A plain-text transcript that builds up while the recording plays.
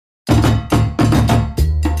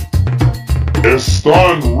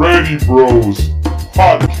Están Ready Bros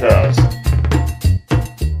Podcast.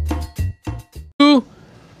 2,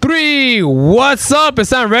 3. What's up?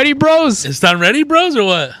 Están Ready Bros? Están Ready Bros or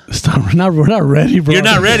what? We're not ready, bro. You're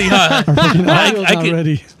not ready, huh? not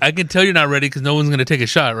ready. I can tell you're not ready because no one's gonna take a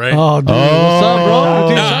shot, right? Oh, dude. What's up, bro?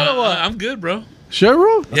 Take a shot or what? I'm good, bro. Sure,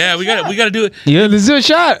 bro? Yeah, we got to do it. Yeah, let's do a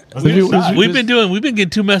shot. We've been getting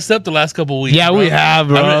too messed up the last couple of weeks. Yeah, bro. we have,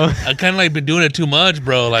 bro. I kind of like been doing it too much,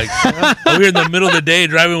 bro. Like we're in the middle of the day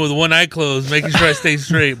driving with one eye closed, making sure I stay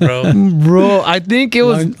straight, bro. Bro, I think it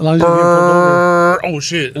was. Oh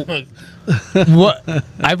shit. What?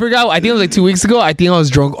 I forgot. I think it was like 2 weeks ago. I think I was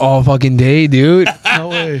drunk all fucking day, dude. No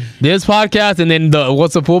way. This podcast and then the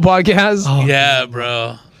What's the Pool podcast. Oh, Yeah,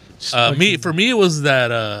 bro. For me, it was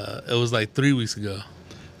that. It was like 3 weeks ago.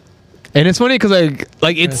 And it's funny because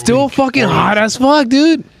like it's still fucking hot as fuck,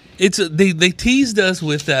 dude. It's they teased us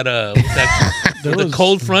with that the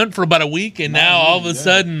cold front for about a week, and now all of a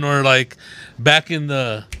sudden we're like back in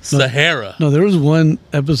the Sahara. No, there was one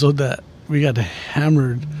episode that we got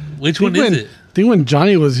hammered. Which one is it? I think when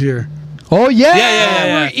Johnny was here. Oh yeah,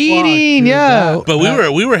 Yeah. we're eating, dude, yeah. But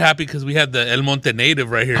we were happy because we had the El Monte native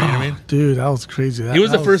right here. You know what I mean? Dude, that was crazy. He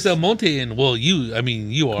was the first El Monte, and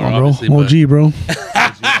you are bro. obviously, OG, bro.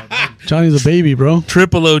 Johnny's a baby, bro.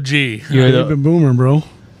 triple OG. You're Been boomer, bro.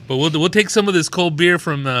 But we'll take some of this cold beer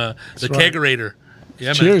from the right. kegerator.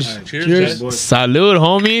 Yeah, Cheers. man. Cheers. Cheers. guys. Salud,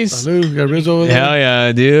 homies. Salud. Got Rizo over there. Hell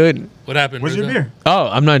yeah, dude. What happened? Where's your Rizzo? beer? Oh,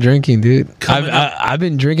 I'm not drinking, dude. Coming up. I've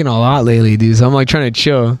been drinking a lot lately, dude. So I'm like trying to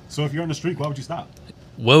chill. So if you're on the street, why would you stop?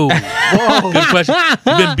 Whoa. Good question.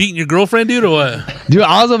 You been beating your girlfriend, dude, or what? Dude,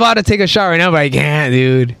 I was about to take a shot right now, but I can't,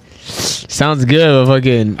 dude. Sounds good, but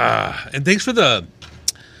fucking. And thanks for the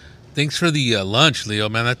lunch, Leo.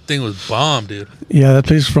 Man, that thing was bomb, dude. Yeah, that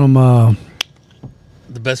place from,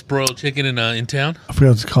 The best broiled chicken in town. I forgot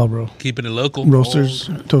what it's called, bro. Keeping it local. Roasters,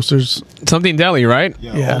 toasters. Something deli, right?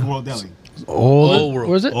 Yeah. Old World Deli. Old World.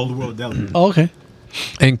 Where's it? Old World Deli. Oh, okay.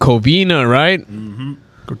 And Covina, right?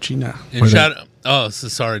 Cochina. And shout. Oh,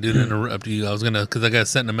 sorry, dude, to interrupt you. I was gonna because I got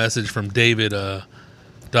sent a message from David,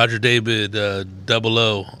 Dodger David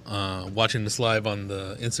 00, watching this live on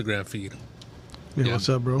the Instagram feed. Yeah, what's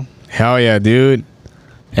up, bro? Hell yeah, dude.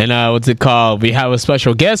 And what's it called? We have a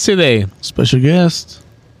special guest today. Special guest.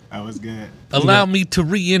 That was good. Allow me to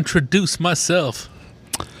reintroduce myself.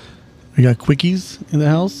 We got quickies in the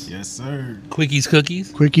house. Yes, sir. Quickies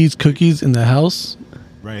cookies. Quickies, cookies in the house.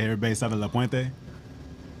 Right here, based out of La Puente.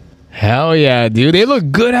 Hell yeah, dude. They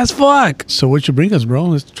look good as fuck. So what you bring us, bro?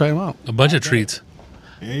 Let's try them out. A bunch of treats.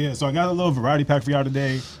 Yeah. So I got a little variety pack for y'all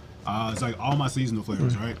today. It's like all my seasonal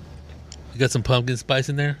flavors, right? You got some pumpkin spice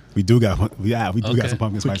in there. We do got some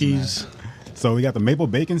pumpkin spice in Quickies. there. So we got the maple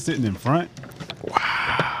bacon sitting in front.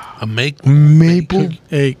 A Maple.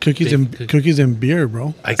 Hey, cookies and beer,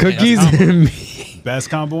 bro. Cookies and me. Best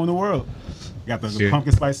combo in the world. We got the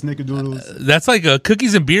pumpkin spice snickerdoodles. That's like a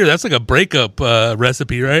cookies and beer. That's like a breakup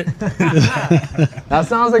recipe, right? That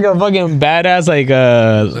sounds like a fucking badass, like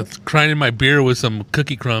That's crying in my beer with some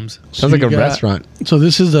cookie crumbs. sounds like you a got- restaurant. So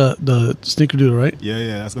this is the snickerdoodle, right?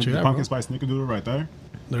 Yeah. That's gonna be Check it the out, pumpkin bro. spice snickerdoodle right there.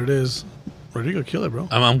 There it is. Rodrigo, kill it, bro.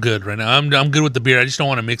 I'm good right now. I'm good with the beer. I just don't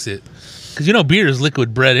want to mix it because beer is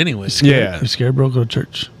liquid bread anyway. Yeah. You scared, bro? Go to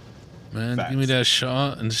church. Man, Facts. give me that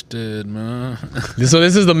shot instead, man. So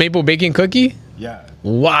this is the maple bacon cookie? Yeah.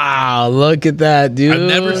 Wow, look at that, dude. I've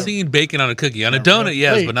never seen bacon on a cookie. On a donut,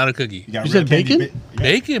 yes, Wait. but not a cookie. got You said red candy bacon?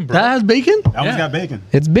 Bacon, bro. That has bacon? That one's Yeah. got bacon.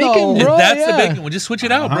 It's bacon, No. bro. That's the yeah. bacon. Well, just switch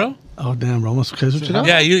it out, bro. Oh, damn, bro. Can I switch it out?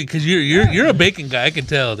 Yeah, because you're a bacon guy. I can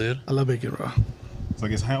tell, dude. I love bacon, bro. So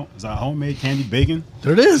it's our homemade candy bacon.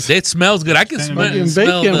 There it is. It smells good. I can smell Fucking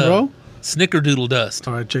smell bacon, the bro. snickerdoodle dust.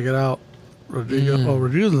 All right, check it out. Rodrigo. Oh,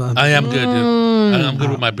 Rodrigo's not. I am good, dude. I'm good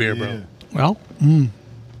with my beer, bro. Yeah. Well,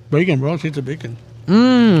 bacon, bro. Taste the bacon.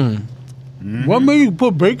 What made you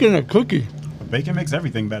put bacon in a cookie? Bacon makes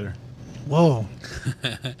everything better. Whoa.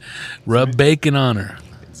 Rub bacon on her.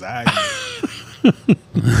 Exactly. Only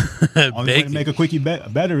way to Bacon. make a quickie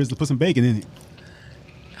better is to put some bacon in it.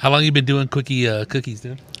 How long you been doing cookies,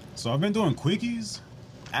 dude? So I've been doing quickies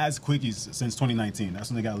since 2019. That's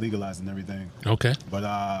when they got legalized and everything. Okay. But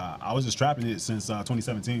I was just trapping it since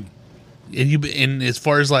 2017. And as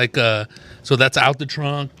far as like, so that's out the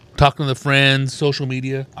trunk, talking to the friends, social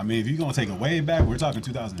media. I mean, if you're gonna take it way back, we're talking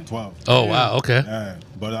 2012. Oh wow, okay. Yeah.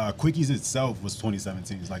 But quickies itself was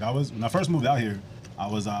 2017. It's like when I first moved out here, I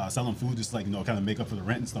was selling food just like kind of make up for the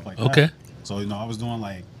rent and stuff like that. Okay. So I was doing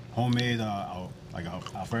like homemade like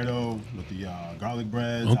Alfredo with the garlic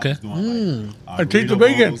bread. Okay. I was doing, I taste the burrito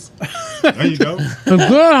bacon. bowls. There you go. Good,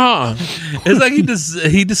 huh? It's like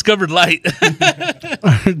he discovered light.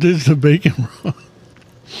 This is the bacon, bro.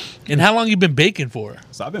 And how long you been baking for?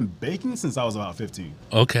 So I've been baking since I was about 15.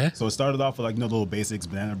 Okay. So it started off with like little basics,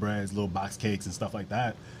 banana breads, little box cakes and stuff like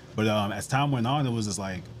that. But as time went on, it was just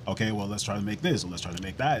like, okay, well, let's try to make this, or let's try to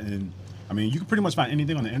make that. And I mean, you can pretty much find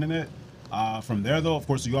anything on the internet. From there, though, of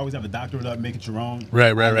course, you always have to doctor it up, make it your own.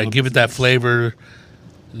 Right. Give it that flavor,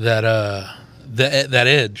 that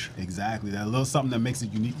edge. Exactly, that little something that makes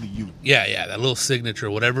it uniquely you. Yeah, that little signature,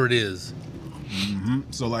 whatever it is.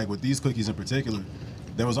 So like with these cookies in particular,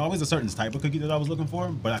 there was always a certain type of cookie that I was looking for,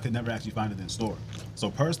 but I could never actually find it in store. So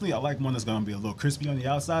personally, I like one that's gonna be a little crispy on the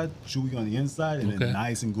outside, chewy on the inside, and then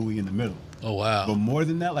nice and gooey in the middle. Oh wow! But more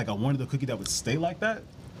than that, like I wanted a cookie that would stay like that,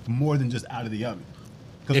 more than just out of the oven.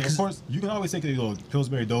 Because of course, you can always take the little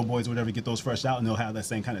Pillsbury Doughboys or whatever, get those fresh out, and they'll have that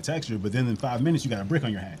same kind of texture. But then in 5 minutes, you got a brick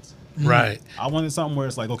on your hands. Right. I wanted something where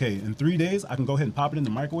it's like, okay, in 3 days, I can go ahead and pop it in the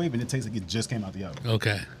microwave, and it tastes like it just came out the oven.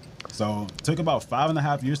 Okay. So it took about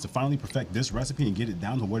 5.5 years to finally perfect this recipe and get it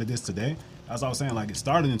down to what it is today. As I was saying, like it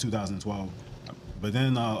started in 2012, but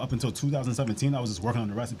then up until 2017, I was just working on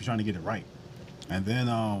the recipe trying to get it right. And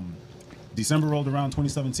then December rolled around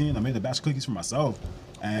 2017, I made a batch of cookies for myself,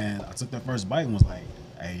 and I took that first bite and was like,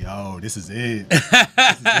 hey, yo, this is it. This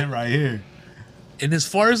is it right here. And as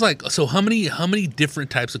far as like, so how many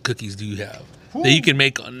different types of cookies do you have that you can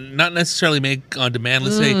make, not necessarily make on demand?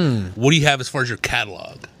 Let's say, what do you have as far as your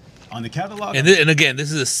catalog? On the catalog, And again,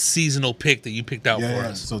 this is a seasonal pick that you picked out for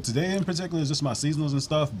us. So today in particular is just my seasonals and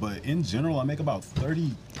stuff, but in general, I make about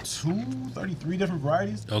 33 different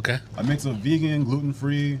varieties. Okay. I mix of vegan,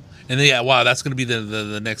 gluten-free. And then, wow, that's going to be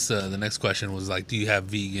the next question was like, do you have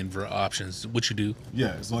vegan for options? What you do?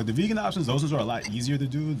 Yeah, so like the vegan options, those ones are a lot easier to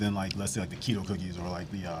do than like, let's say like the keto cookies or like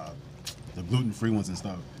the gluten-free ones and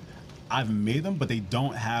stuff. I've made them, but they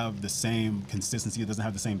don't have the same consistency. It doesn't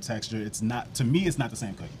have the same texture. It's not, to me, it's not the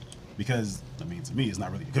same cookie. Because, I mean, to me, it's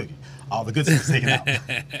not really a cookie. All the good stuff is taken out. I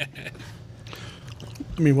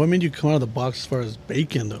mean, what made you come out of the box as far as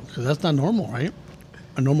bacon, though? Because that's not normal, right?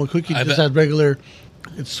 A normal cookie just has regular,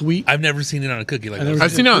 it's sweet. I've never seen it on a cookie like never that.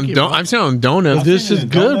 I've seen it on donuts. This is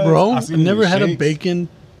good, bro. I've never had a shakes. bacon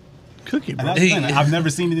cookie, And bro. that's the thing. I've never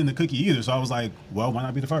seen it in the cookie either. So I was like, well, why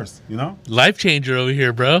not be the first? You know? Life changer over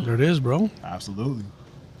here, bro. There it is, bro. Absolutely.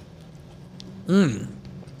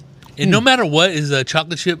 And no matter what, is a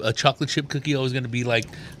chocolate chip cookie always going to be like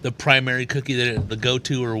the primary cookie that the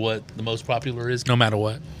go-to or what the most popular is, no matter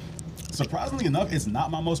what? Surprisingly enough, it's not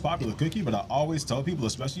my most popular cookie, but I always tell people,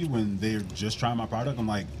 especially when they're just trying my product, I'm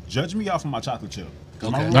like, judge me off of my chocolate chip. 'Cause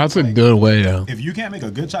my rule That's is, a like, good way, though. If you can't make a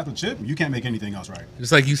good chocolate chip, you can't make anything else right.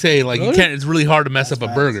 It's like you say, like you can't. It's really hard to mess up a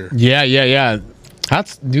burger. Yeah.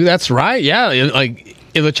 That's right. Yeah, like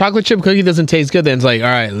if a chocolate chip cookie doesn't taste good, then it's like, all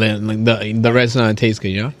right, then like the rest doesn't taste good,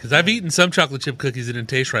 you know? Because I've eaten some chocolate chip cookies that didn't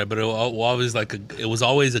taste right, but it was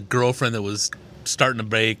always a girlfriend that was starting to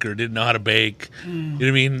bake or didn't know how to bake. You know what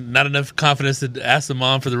I mean? Not enough confidence to ask the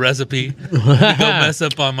mom for the recipe. To go mess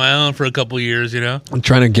up on my own for a couple years, you know? I'm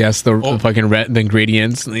trying to guess the fucking the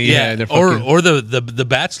ingredients. Yeah, or the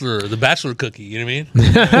bachelor cookie. You know what I mean?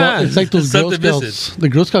 Well, it's like those Girl Something Scouts, the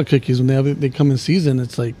Girl Scout cookies when they come in season.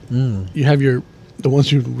 It's like you have the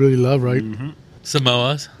ones you really love, right?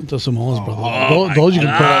 Samoas. The Samoas, brother. Those you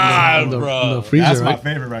can put out in the freezer, That's my right?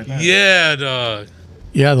 favorite right there. Yeah, dog.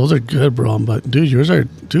 Yeah, those are good, bro. But dude, yours are,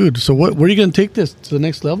 dude. So where are you gonna take this to the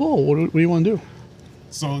next level? Or what do you want to do?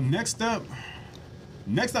 So next up,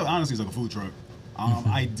 honestly, is like a food truck.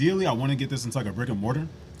 Ideally, I want to get this into like a brick and mortar.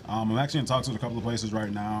 I'm actually in talks with a couple of places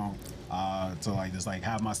right now to like just like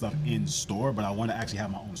have my stuff in store, but I want to actually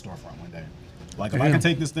have my own storefront one day. Like if I can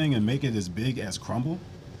take this thing and make it as big as Crumble.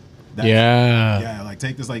 Yeah, like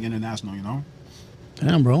take this like international, you know?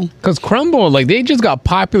 Damn, bro. Because Crumble, like they just got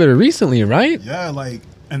popular recently, right? Yeah, like,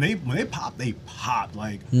 and when they pop.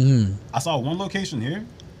 Like, I saw one location here.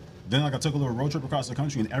 Then like I took a little road trip across the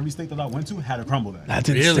country, and every state that I went to had a Crumble there. That's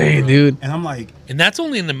Really, insane, bro? dude. And I'm like, And that's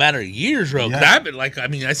only in the matter of years, bro. 'Cause Yeah. I've been like, I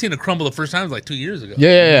mean, I seen a Crumble the first time was like 2 years ago.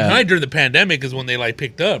 Yeah. Right during the pandemic is when they like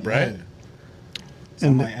picked up, right? yeah. So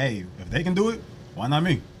I'm like, hey, if they can do it, why not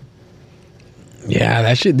me? Yeah,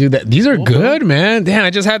 that shit, dude. These are good, man. Damn, I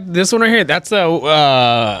just had this one right here. That's Is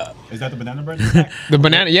that the banana bread? the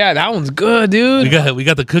banana. Yeah, that one's good, dude. We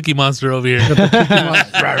got the Cookie Monster over here. The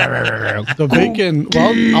bacon. Well,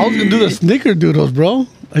 I was gonna do the snickerdoodles, bro.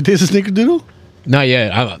 I taste the snickerdoodle. Not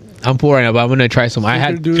yet. I'm poor right now, but I'm gonna try some. I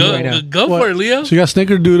had Snickerdoodle. Go, right now. go What? for it, Leo. So you got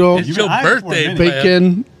snickerdoodle, It's your been eyeing it for a birthday, minute. player.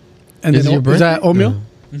 bacon, and Is it then your is that birthday? oatmeal?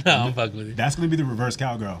 No, I'm fucking with you. That's gonna be the reverse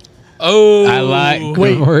cowgirl. Oh, I like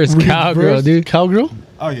reverse cowgirl, dude. Cowgirl?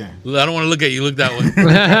 Oh yeah, I don't want to look at you. Look that way.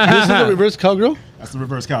 This is the reverse cowgirl? that's the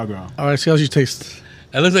reverse cowgirl. All right, see how she tastes.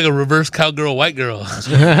 It looks like a reverse cowgirl white girl. She's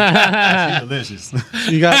delicious.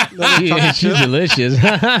 You got She's delicious. So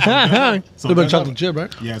little bit of there's chocolate chip,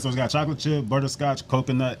 right? Yeah, so it's got chocolate chip, butterscotch,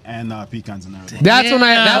 coconut, and pecans in there. That's the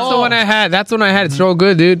one I had. That's when I had. It's so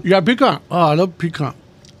good, dude. You got pecan. Oh, I love pecan.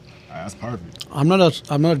 That's perfect. I'm not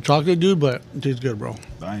a chocolate dude, but it tastes good, bro.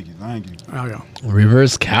 Thank you. Oh yeah.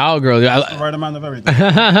 Reverse cowgirl, dude. The right amount of everything.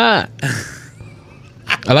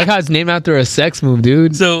 I like how it's named after a sex move,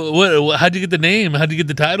 dude. So what? How'd you get the name? How'd you get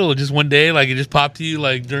the title? Just one day, like it just popped to you,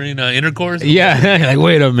 like during intercourse? Yeah, like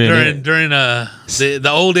wait a minute. During the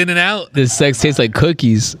old In and Out. This sex tastes like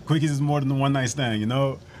cookies. Quickies is more than the one night stand, you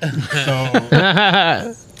know. So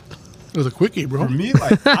It was a quickie, bro. for me,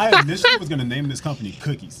 like I initially was gonna name this company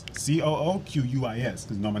Cookies, COOQUIS,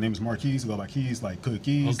 because my name is Marquis, so go by keys, like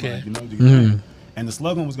cookies, Okay. like, do your thing. And the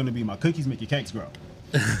slogan was gonna be "My cookies make your cakes grow."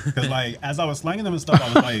 Because like as I was slanging them and stuff,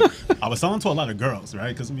 I was selling to a lot of girls, right?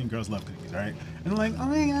 Because girls love cookies, right? And they're like, oh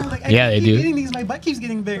my god, like I keep eating these, my butt keeps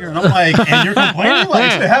getting bigger, and I'm like, and you're complaining, like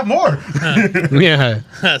you should have more. Yeah.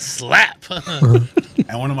 Slap.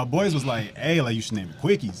 And one of my boys was like, hey, like you should name it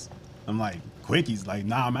Quickies. I'm like, Quickies? Like,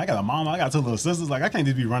 nah, man, I got a mom, I got two little sisters. Like, I can't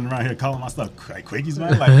just be running around here calling my stuff like Quickies,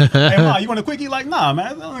 man. Like, hey, mom, you want a quickie? Like, nah,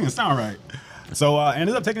 man, that doesn't even sound right. So I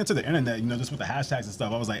ended up taking it to the internet, just with the hashtags and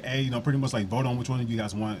stuff. I was like, hey, pretty much like vote on which one of you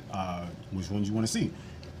guys want, which ones you want to see.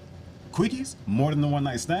 Quickies, more than the one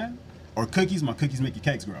night stand, or cookies, my cookies make your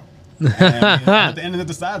cakes grow. And at the internet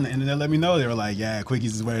decided, the internet let me know. They were like, yeah, Quickies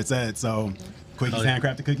is where it's at. So Quickies,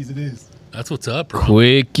 handcrafted cookies it is. That's what's up, bro.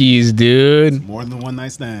 Quickies, dude. More than the one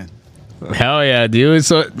night stand. Hell yeah, dude.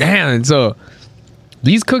 So damn. So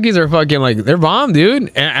these cookies are fucking like they're bomb,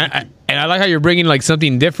 dude. And I like how you're bringing like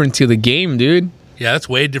something different to the game, dude. Yeah, that's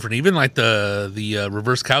way different. Even like the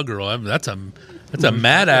reverse cowgirl. I mean, that's a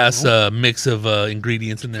mad ass mix of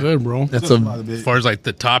ingredients in there. Good, bro. That's Just a lot of As bit. far as like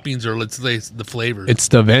the toppings or let's say the flavors. it's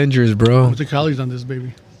the Avengers, bro. What's the calories on this,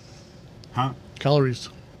 baby? Huh? Calories.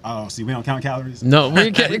 Oh, see, we don't count calories. No, we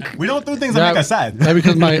can't. We don't do things that make us sad. Yeah,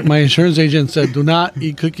 because my insurance agent said, do not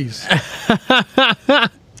eat cookies.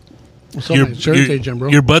 So my insurance agent, bro.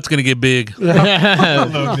 Your butt's gonna get big. A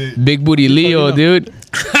little bit. Big booty Leo, dude.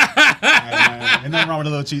 Ain't nothing wrong with a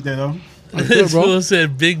little cheat there, though. This fool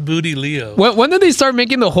said big booty Leo. When did they start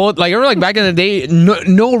making the whole like? Remember, like back in the day,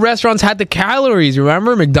 no restaurants had the calories.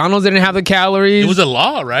 Remember, McDonald's didn't have the calories. It was a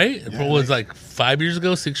law, right? Yeah, It was like 5 years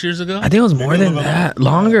ago, 6 years ago. I think it was more Maybe a than little bit that,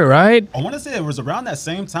 longer. longer, right? I want to say it was around that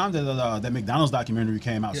same time that that McDonald's documentary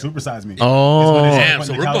came out, Super Size Me. Oh. Damn,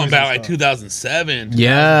 so we're going back like 2007.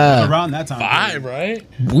 Yeah, Around that time. 5, right?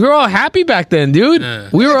 we were all happy back then, dude. Yeah.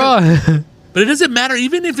 We were all. But it doesn't matter,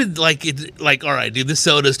 even if it's like, all right, dude, this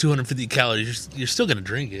soda is 250 calories. You're still gonna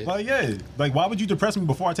drink it. Well, yeah. Like, why would you depress me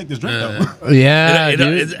before I take this drink, though? Yeah,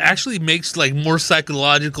 It actually makes like more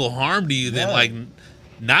psychological harm to you than Yeah. like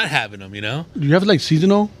not having them. Do you have like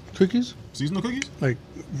seasonal cookies? Seasonal cookies? Like,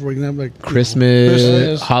 for example, like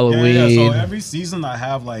Christmas, Halloween. Yeah, so every season I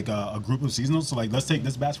have like a group of seasonals. So like, let's take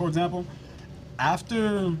this batch for example.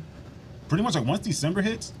 After pretty much like once December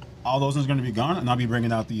hits, all those are going to be gone, and I'll be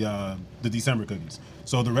bringing out the December cookies.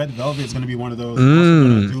 So the red velvet is going to be one of those. Also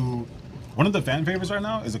gonna do, one of the fan favorites right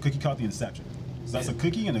now is a cookie called the Inception. So that's a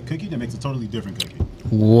cookie and a cookie that makes a totally different cookie.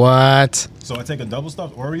 What? So I take a double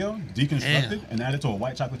stuffed Oreo, deconstruct Damn. it, and add it to a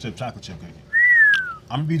white chocolate chip cookie.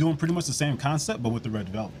 I'm gonna be doing pretty much the same concept, but with the red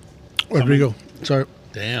velvet. Rodrigo. Sorry.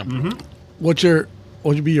 Damn, What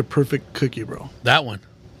would be your perfect cookie, bro? that one.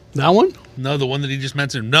 That one? No, the one that he just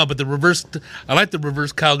mentioned. No, but the reverse. I like the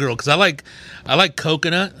reverse cowgirl because I like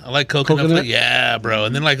coconut. I like coconut. Coconut? Yeah, bro.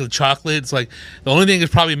 And then like the chocolate. It's like the only thing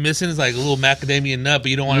that's probably missing is like a little macadamia nut,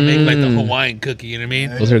 but you don't want to make like the Hawaiian cookie. You know what I mean?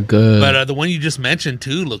 Those are good. But the one you just mentioned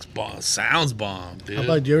too looks bomb. Sounds bomb, dude. How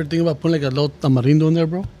about, do you ever think about putting like a little tamarindo in there,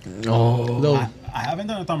 bro? oh, Little, I haven't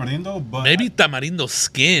done a tamarindo, but Maybe tamarindo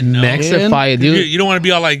skin. No? Mexify it, dude. You don't want to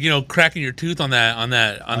be all like cracking your tooth on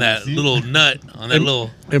that seed? little nut on that little.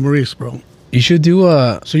 hey, Maurice, bro. You should do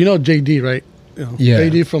a. So you know JD, right? Yeah.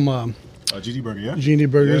 JD from GD Burger, yeah. Genie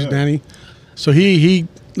Burgers, Yeah. Danny. So he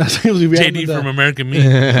that's we had him in JD the- from American Meat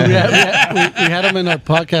we had him in our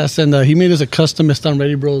podcast, and he made us a custom It's Done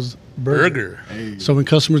Ready Bros burger. burger. So when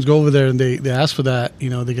customers go over there and they ask for that,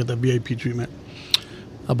 they get the VIP treatment.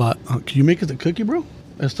 About can you make us a cookie, bro?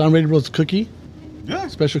 It's Done Ready Bros cookie, Yeah.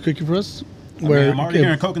 special cookie for us. I mean, I'm already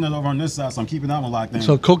hearing coconut over on this side, so I'm keeping that one locked in.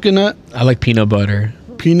 so coconut, I like peanut butter.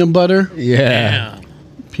 peanut butter, Yeah. Damn.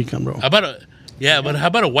 pecan, bro. How about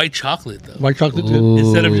a white chocolate though? White chocolate, Ooh. too.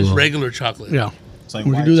 Instead of just regular chocolate. Yeah. It's like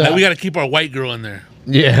We can white do that. We got to keep our white girl in there.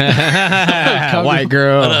 Yeah, white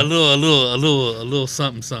girl. A little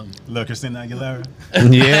something. Look, Christina Aguilera.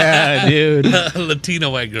 Yeah, dude. Latina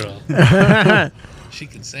white girl. She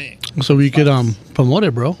can sing. So we could promote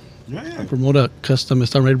it, bro. Yeah. Promote a custom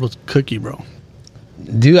Star Rainbow cookie, bro.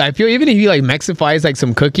 Dude, I feel even if you like Mexifies like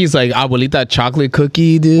some cookies, like abuelita chocolate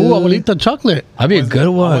cookie, dude. Ooh, abuelita chocolate. That'd be a good I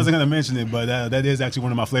one. wasn't gonna mention it, but that is actually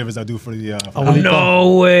one of my flavors I do for the. Abuelita.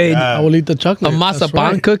 No way. Abuelita A chocolate. That's masapan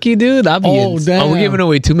right. cookie, dude. That'd be. Oh, damn. We're giving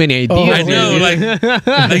away too many ideas. Oh, I know,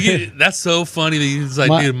 dude. like that's so funny that he's like,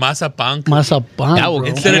 Ma- dude, masapan. Masapan, That will bro.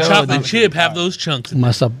 Instead of Yeah, chocolate dude. chip, have those chunks.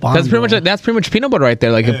 Masapan, That's pretty bro. much peanut butter right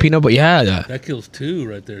there, like a peanut butter. Yeah, That kills two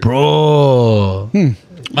right there. bro.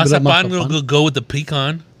 Masapan will masapan. go with the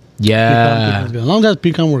pecan. Yeah, As long as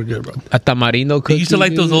pecan, we're good, bro. a tamarindo cookie. You used to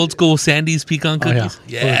like those dude. old school Sandy's pecan Oh, yeah. cookies?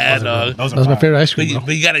 Yeah, dog. Those are That's my fire. favorite ice But cream, you, bro.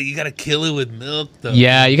 but you gotta kill it with milk though.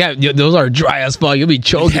 Yeah, those are dry as fuck. You'll be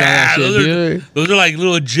choking on Yeah, that shit, dude. those are like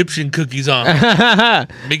little Egyptian cookies on.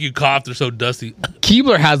 Make you cough. They're so dusty.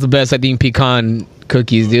 Keebler has the best, I think, pecan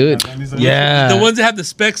cookies, dude. Yeah, The ones that have the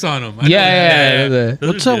specks on them. Yeah. Those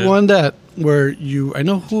What's are that good. one that where you? I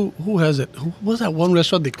know who has it. Who was that one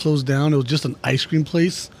restaurant they closed down? It was just an ice cream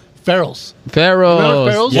place. Farrell's. Pharaohs.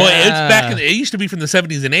 Remember Pharaoh's? Well, Yeah. it's back in. It used to be from the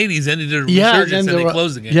 70s and 80s, and it did a Yeah, resurgence, and they were-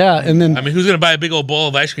 closed again. Yeah, and then I mean, who's gonna buy a big old bowl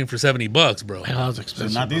of ice cream for $70, bro? that was So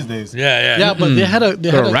expensive. not bro. these days. Yeah. Yeah, but they had a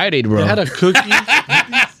They're Rite Aid, bro. They had a cookie.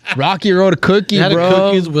 Rocky Road cookie, They had bro. a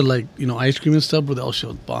cookies with like ice cream and stuff, but that shit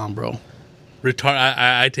was bomb, bro.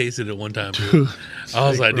 I tasted it one time. Dude. I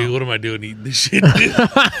was like, bro. dude, what am I doing eating this shit?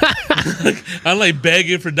 Dude? I'm like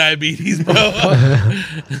begging for diabetes, bro.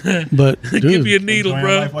 But Give dude, me a needle, Enjoy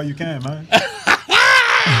bro. life while you can, man.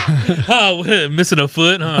 Oh, missing a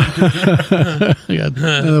foot, huh? I got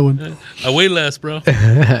another one. I weigh less, bro. Dude,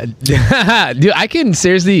 I can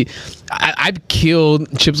seriously. I've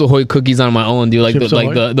killed Chips Ahoy cookies on my own, dude. Like Chips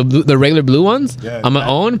Ahoy? the regular blue ones Yeah. on my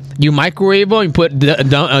own. You microwave them, you put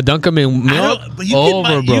dunk them in milk. But you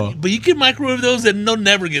Over, bro. but you can microwave those and they'll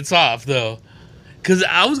never get soft though. Because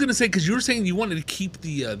I was gonna say, because you were saying you wanted to keep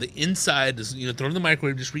the inside, throw it in the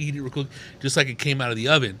microwave, just reheat it real quick, just like it came out of the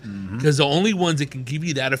oven. Because the only ones that can give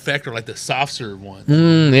you that effect are like the soft serve ones.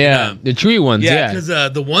 Yeah, the chewy ones. Yeah, Yeah,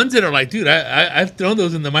 because the ones that are like, dude, I've thrown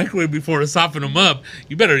those in the microwave before to soften them up.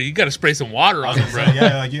 You got to spray some water on them, bro.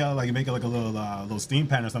 Yeah, like you gotta like make it like a little steam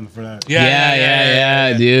pan or something for that. yeah,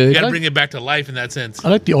 You dude. got to bring it back to life in that sense. I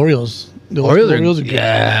like the Oreos. The Oreos are good.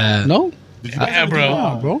 yeah. No? Did you Yeah,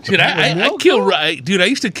 bro. bro. Dude, I kill, dude. I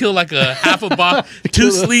used to kill like a half a box, two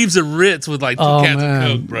sleeves of Ritz with like two Oh, cans man. of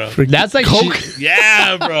Coke, bro. Freaking That's like Coke. shit-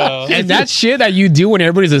 Yeah, bro. and that's shit that you do when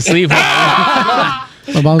everybody's asleep.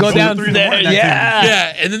 My mom's Go like, down 3 in the morning, there, that yeah.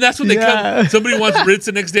 Yeah, and then that's when they Yeah. come. Somebody wants Ritz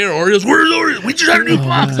the next day or Oreos. Where's Oreos? We just had a new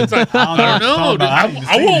box. It's like, I don't know. Dude.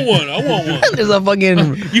 I want one. I want one. There's a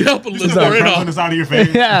fucking You help a little Start more it crunching off. this out of your face.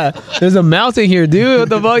 yeah. There's a mouse in here, dude. What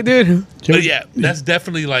the fuck, dude? But yeah, that's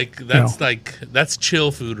definitely that's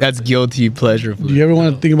chill food. That's guilty pleasure Do food. you ever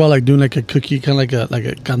want to think about like doing like a cookie, kind of like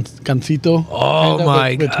a gansito? Oh Kinda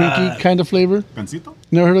my with Twinkie kind of flavor. Gansito?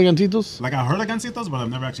 Never heard of gansitos? Like I heard of gancitos, but I've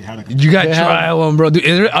never actually had a gansito. You gotta They try have- one, bro.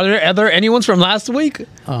 Dude, are there any ones from last week?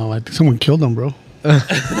 Oh, I think someone killed them, bro.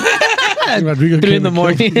 Rodrigo 3 in came the and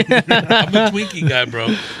morning. I'm a Twinkie guy, bro.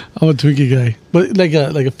 I'm a Twinkie guy, but like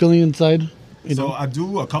a filling inside. You So know, I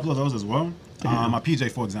do a couple of those as well. My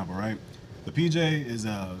PJ, for example, right? The PJ is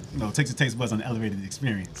takes the taste buds on an elevated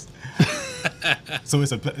experience. So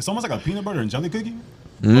it's almost like a peanut butter and jelly cookie.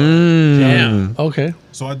 Damn. okay.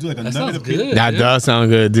 So I do like a That nugget sounds of peanut. good. That does sound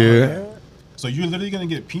good, dude. So you're literally gonna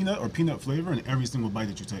get peanut or peanut flavor in every single bite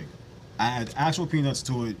that you take. I add actual peanuts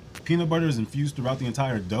to it. Peanut butter is infused throughout the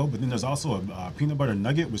entire dough, but then there's also a peanut butter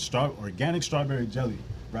nugget with organic strawberry jelly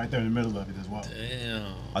right there in the middle of it as well.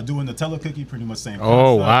 Damn. I do a Nutella cookie, pretty much same.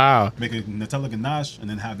 Oh, concept. wow. Make a Nutella ganache and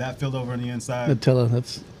then have that filled over on the inside. Nutella,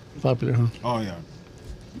 that's popular, huh? Oh yeah,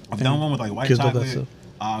 I've done one with like white Kids love that chocolate. stuff.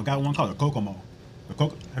 I've got one called a Kokomo.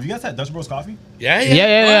 Have you guys had Dutch Bros coffee? Yeah.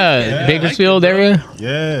 Yeah. Bakersfield area.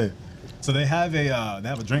 Yeah. So they have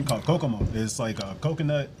a drink called Kokomo. It's like a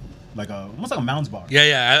coconut, almost like a Mounds bar.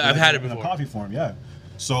 Yeah. I've had it in a before. coffee form. Yeah.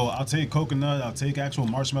 So I'll take coconut, I'll take actual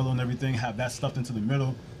marshmallow and everything, have that stuffed into the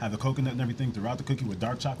middle, have the coconut and everything throughout the cookie with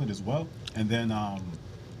dark chocolate as well, and then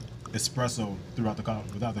espresso throughout the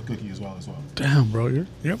cookie as well. Damn, bro, you're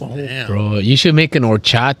a whole. Damn. Bro, you should make an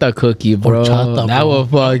horchata cookie, bro. Horchata, That bro. would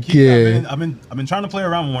fucking... I've been trying to play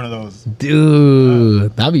around with one of those.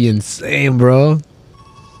 Dude, that'd be insane, bro.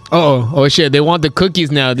 Oh shit! They want the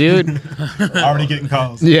cookies now, dude. Already getting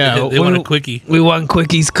calls. Yeah, They want a quickie. We want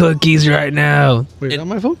cookies right now. Wait, is that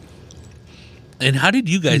my phone? And how did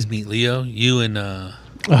you guys meet, Leo? You and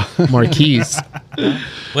Marquis.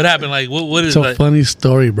 what happened? Like, what is It's a like? funny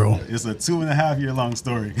story, bro. It's a 2.5 year long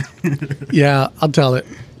story. Yeah, I'll tell it.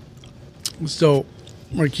 So,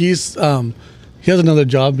 Marquis, he has another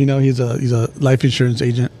job. You know, he's a life insurance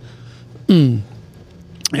agent, and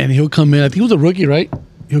he'll come in. I think he was a rookie, right?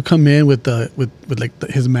 He'll come in with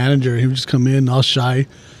his manager. He would just come in all shy,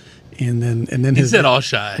 and then He said all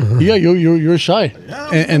shy. Yeah, you're shy. Yeah,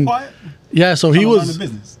 and quiet. yeah, so he Trying to learn was. the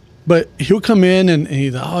business. But he'll come in and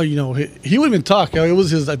he's he wouldn't even talk. It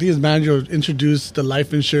was I think his manager would introduce the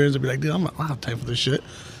life insurance and be like, dude, I don't have time for this shit.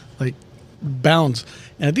 Like, bounce.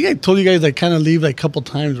 And I think I told you guys I kind of leave like a couple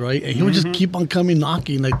times, right? And he would just keep on coming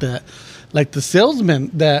knocking like that. Like the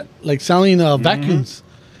salesman that like selling vacuums.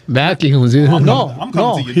 Vacuums, dude. I'm coming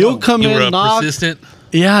to your He'll door. come You were in, knock. persistent.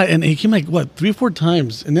 Yeah, and he came like, 3-4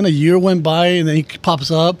 times. And then a year went by and then he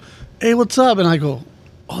pops up. Hey, what's up? And I go,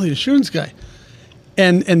 oh, the insurance guy.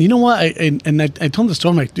 And you know what? I told him the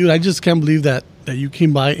story. I'm like, dude, I just can't believe that you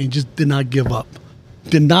came by and just did not give up.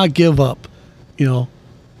 Did not give up. You know,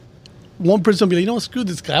 one person will be like, you know what, screw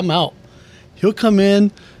this guy, I'm out. He'll come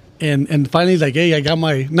in and finally he's like, hey, I got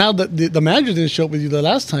my, now the manager didn't show up with you the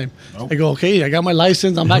last time. Nope. I go, okay, I got my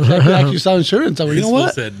license. I'm back. I can actually sell insurance. I go, you know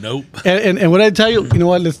what? Said nope. And what I tell you, you know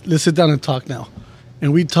what? Let's sit down and talk now.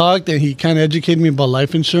 And we talked, and he kind of educated me about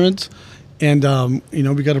life insurance, and you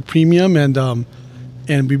know, we got a premium,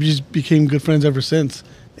 and we just became good friends ever since.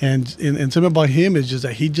 And something about him is just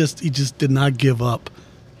that he just did not give up.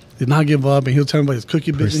 Did not give up, and he'll tell me about his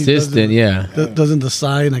cookie business. Persistent, yeah. Doesn't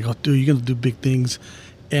decide, and I go, dude, you're gonna do big things,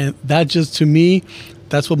 and that just to me,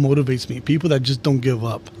 that's what motivates me. People that just don't give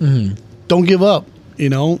up, don't give up. You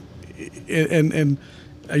know, and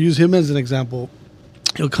I use him as an example.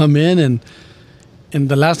 He'll come in and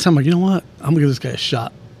the last time, like, you know what, I'm gonna give this guy a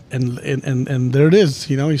shot, and there it is.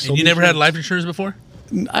 You know, he sold. You me never had something. life insurance before?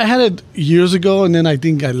 I had it years ago, and then I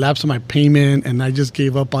think I lapsed on my payment, and I just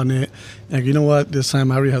gave up on it. Like, you know what? This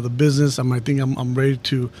time I already have the business. I think I'm ready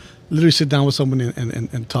to literally sit down with someone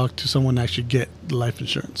and talk to someone and actually get the life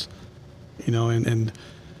insurance. You know, and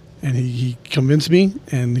he convinced me,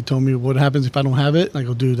 and he told me what happens if I don't have it. And I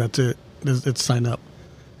go, dude, that's it. Let's sign up.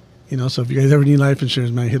 You know, so if you guys ever need life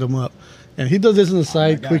insurance, man, hit him up. And he does this on the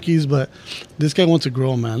side, quickies, but this guy wants to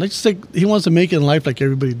grow, man. Like, just like he wants to make it in life like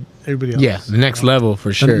everybody else. Yeah, the next level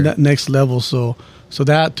for sure. Next level. So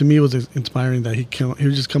that to me was inspiring that he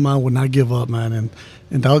would just come out, would not give up, man.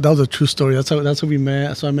 And that was a true story. That's how we met.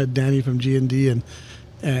 That's how I met Danny from G&D, and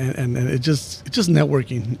it just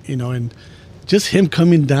networking, you know, and just him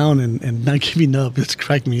coming down and not giving up. It's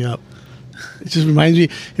cracked me up. It just reminds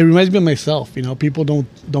me of myself. You know, people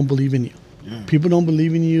don't believe in you. Yeah. People don't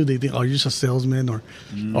believe in you. They think, oh, you're just a salesman, or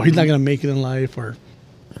oh, he's not gonna make it in life, or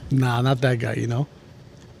nah, not that guy. You know,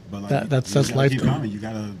 But like, that's you gotta life. keep coming. You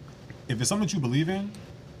gotta, if it's something that you believe in,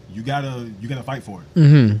 you gotta fight for it.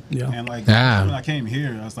 Mm-hmm. Yeah. And like Ah. when I came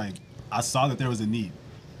here, I was like, I saw that there was a need,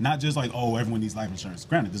 not just like, oh, everyone needs life insurance.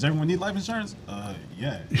 Granted, does everyone need life insurance?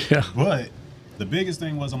 Yeah. Yeah. But the biggest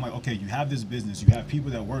thing was, I'm like, okay, you have this business, you have people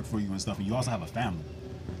that work for you and stuff, and you also have a family.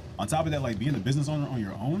 On top of that, like being a business owner on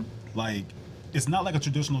your own, like it's not like a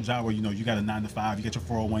traditional job where, you know, you got a 9 to 5, you get your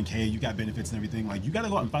 401k, you got benefits and everything. Like, you got to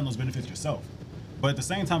go out and find those benefits yourself. But at the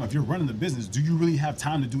same time, if you're running the business, do you really have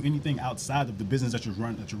time to do anything outside of the business that you're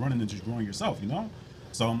running and just growing yourself, you know?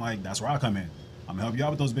 So I'm like, that's where I come in. I'm gonna help you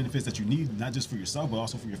out with those benefits that you need, not just for yourself, but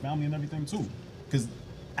also for your family and everything too. Because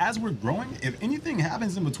as we're growing, if anything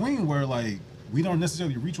happens in between where like we don't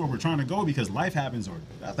necessarily reach where we're trying to go because life happens or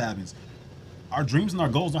death happens, our dreams and our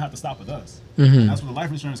goals don't have to stop with us. And that's where the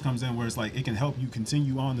life insurance comes in, where it's like it can help you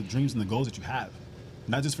continue on the dreams and the goals that you have,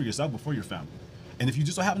 not just for yourself, but for your family. And if you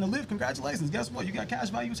just so happen to live, congratulations. Guess what? You got cash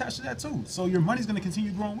value attached to that too. So your money's going to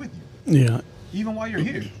continue growing with you, Yeah. even while you're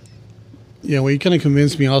here. Yeah, what you kind of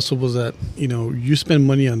convinced me also was that, you know, you spend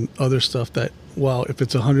money on other stuff that, well, if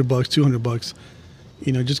it's $100, $200,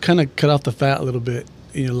 you know, just kind of cut off the fat a little bit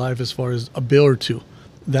in your life as far as a bill or two.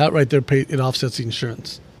 That right there, it offsets the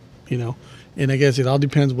insurance, you know. And I guess it all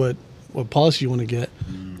depends what policy you want to get.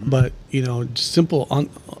 But, you know, just simple,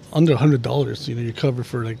 under $100, you know, you're covered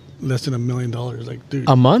for like less than $1 million. Like, dude.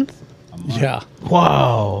 A month? Yeah.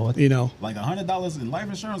 Wow. You know. Like $100 in life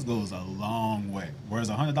insurance goes a long way. Whereas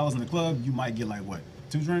 $100 in the club, you might get like what,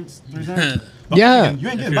 2 drinks, 3 drinks? But Yeah. you ain't If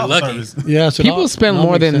getting you're bottle lucky. service. Yeah. So People spend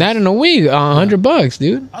more than that in a week. $100,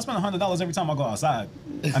 dude. I spend $100 every time I go outside.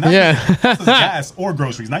 And that's Yeah. that's gas or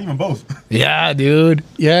groceries, not even both. Yeah, dude.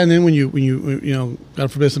 Yeah, and then when you know,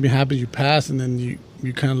 God forbid something happens, you pass, and then you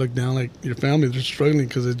kind of look down like your family, they're struggling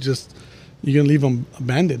because it's just, you're gonna leave them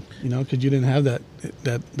abandoned, you know, because you didn't have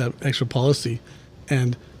that extra policy.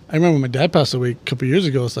 And I remember when my dad passed away a couple of years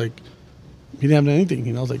ago. It's like he didn't have anything.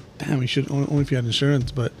 You know, I was like, damn, he should only if he had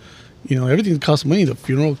insurance. But you know, everything costs money. The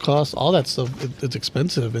funeral costs, all that stuff. It's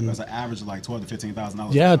expensive. And That's an average of like $12,000 to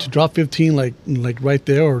 $15,000. yeah, to drop 15 like right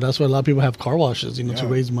there, or that's why a lot of people have car washes. You know, to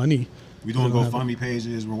Yeah. raise money. We doing They don't have GoFundMe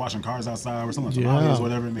pages. We're washing cars outside. We're selling Yeah. tamales,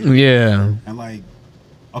 whatever it may be. Yeah. And like,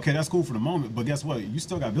 okay, that's cool for the moment, but guess what? You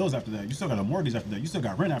still got bills after that. You still got a mortgage after that. You still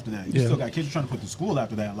got rent after that. You Yeah. still got kids you're trying to put to school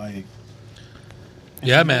after that. Like, and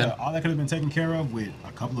Yeah, you know man. that all that could have been taken care of with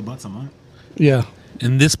a couple of bucks a month. Yeah.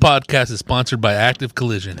 And this podcast is sponsored by Active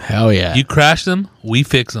Collision. Hell yeah. You crash them, we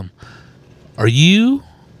fix them. Are you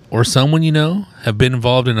or someone you know have been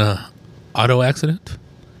involved in a auto accident?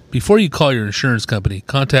 Before you call your insurance company,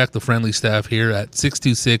 contact the friendly staff here at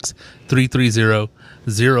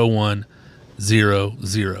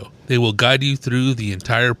 626-330-0100. They will guide you through the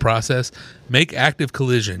entire process. Make Active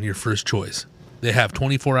Collision your first choice. They have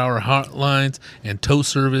 24-hour hotlines and tow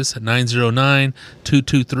service at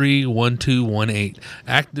 909-223-1218.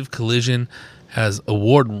 Active Collision has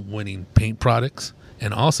award-winning paint products.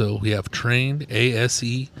 And also, we have trained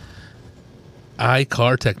ASE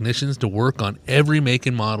car technicians to work on every make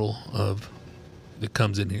and model of that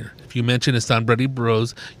comes in here. If you mention Estan Brady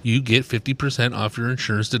Bros, you get 50% off your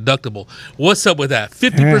insurance deductible. What's up with that?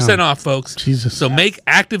 50% Damn. off, folks. Jesus. So make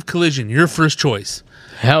Active Collision your first choice.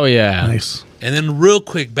 Hell yeah. Nice. And then real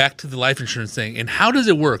quick, back to the life insurance thing. And how does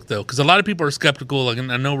it work, though? Because a lot of people are skeptical. Like,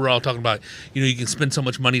 and I know we're all talking about, you know, you can spend so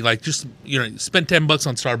much money. Like, just, you know, spend $10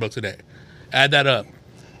 on Starbucks a day. Add that up.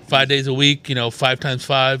 5 days a week, you know, 5 times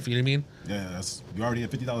 5. You know what I mean? Yeah, that's, you already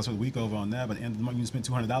have $50 for the week over on that, but at the end of the month you spend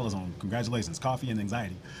 $200 on congratulations, coffee and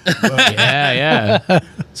anxiety. But, Yeah.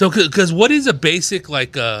 So, because what is a basic,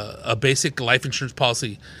 like, a basic life insurance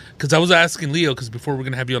policy? Because I was asking Leo, because before we're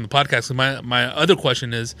going to have you on the podcast, so my other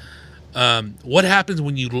question is, what happens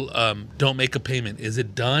when you don't make a payment? Is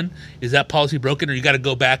it done? Is that policy broken, or you got to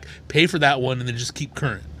go back, pay for that one, and then just keep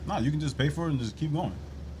current? no, you can just pay for it and just keep going.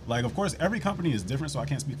 Like, of course, every company is different, so I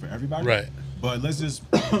can't speak for everybody. Right. But let's just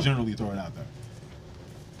generally throw it out there.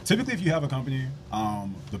 Typically, if you have a company,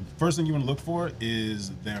 the first thing you want to look for is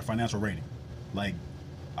their financial rating. Like,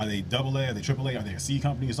 are they AA? Are they AAA? Are they a C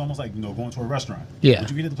company? It's almost like, you know, going to a restaurant. Yeah. Would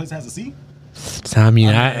you eat at the place that has a C? So, I mean,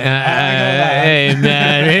 hey,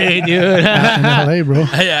 man. Hey, dude. In LA, bro.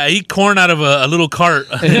 I eat corn out of a little cart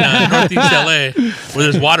in Northeast LA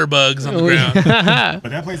where there's water bugs on the ground.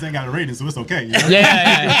 But that place ain't got a rating, so it's okay. You know?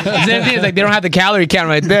 Yeah. Same thing. It's like they don't have the calorie count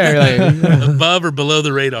right there. Like, Above or below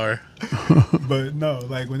the radar. But no,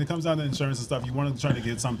 like when it comes down to insurance and stuff, you want to try to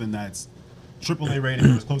get something that's AAA rated or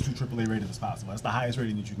as close to AAA rated as possible. That's the highest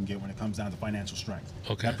rating that you can get when it comes down to financial strength.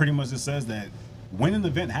 Okay. That pretty much just says that when an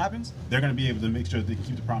event happens, they're going to be able to make sure that they can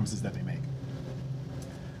keep the promises that they make.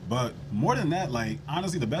 But more than that, like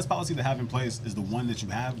honestly, the best policy to have in place is the one that you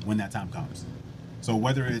have when that time comes. So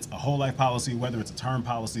whether it's a whole life policy, whether it's a term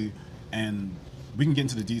policy, and we can get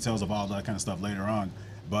into the details of all that kind of stuff later on.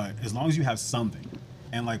 But as long as you have something,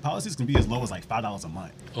 and like policies can be as low as like $5 a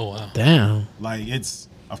month. Oh, wow. damn. Like it's,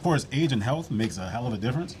 of course, age and health makes a hell of a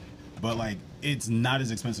difference, but like it's not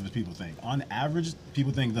as expensive as people think. On average,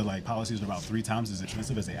 people think that like policies are about 3 times as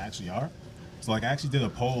expensive as they actually are. So like I actually did a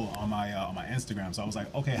poll on my Instagram. So I was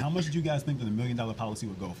like, okay, how much did you guys think that $1 million policy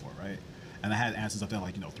would go for, right? And I had answers up there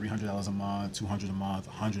like, you know, $300 a month, $200 a month,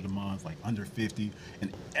 $100 a month, like under 50,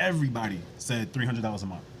 and everybody said $300 a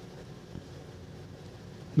month.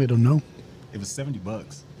 They don't know. It was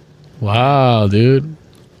 $70. Wow, dude.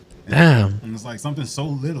 Damn. And it's like something so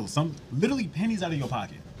little, some literally pennies out of your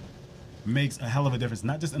pocket makes a hell of a difference,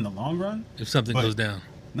 not just in the long run, If something But- goes down.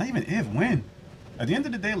 not even if, when. At the end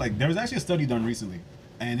of the day, like there was actually a study done recently,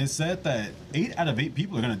 and it said that 8 out of 8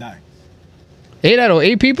 people are gonna die. 8 out of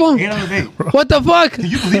 8 people? 8 out of 8. What the fuck? Can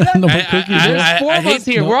you believe that? No, I- but cookies, I- bro. There's 4 of us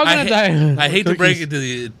here. We're all gonna die. I hate to break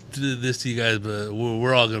Cookies. it to this to you guys, but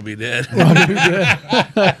we're all gonna be dead.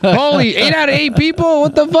 Holy, 8 out of 8 people?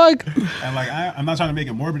 What the fuck? And like I'm not trying to make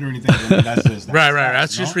it morbid or anything. But that's just Right.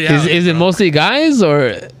 That's just you reality. Is it bro. mostly guys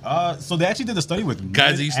or? So they actually did a study with Guys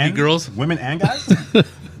women that used to be and- girls? women and guys.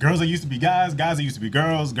 Girls that used to be guys that used to be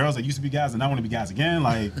girls that used to be guys and now want to be guys again.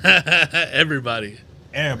 Like Everybody.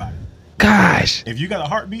 everybody. Gosh. If you got a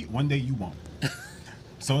heartbeat, one day you won't.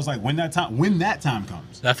 So it's like when that time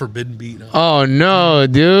comes, That forbidden beat. Oh no,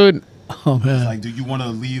 dude. Oh man. like, do you want to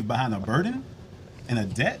leave behind a burden and a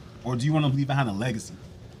debt, or do you want to leave behind a legacy?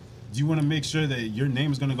 Do you want to make sure that your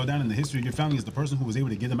name is going to go down in the history of your family as the person who was able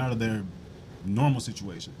to get them out of their normal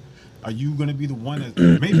situation? Are you going to be the one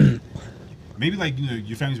that maybe like, you know,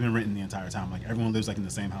 your family's been renting the entire time, like everyone lives like in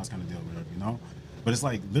the same house kind of deal, whatever, you know? But it's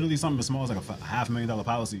like literally something as small as like a $500,000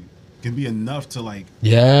 policy can be enough to like take you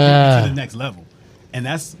to Yeah. the next level. And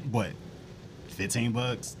that's what, $15,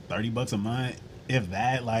 $30 a month, if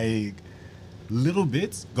that. Like, little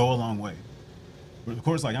bits go a long way. But of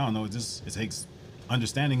course, like, I don't know, it takes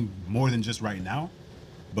understanding more than just right now,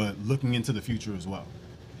 but looking into the future as well.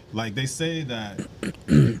 Like, they say that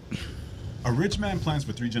a rich man plans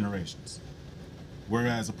for 3 generations,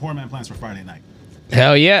 whereas a poor man plans for Friday night.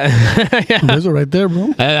 Hell yeah. Those are right there,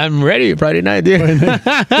 bro. I'm ready. Friday night, dude.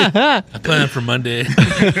 I plan for Monday.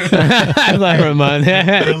 I'm like for Monday.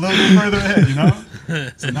 But a little bit further ahead, you know?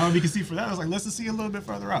 So now we can see for that, it's like, let's just see a little bit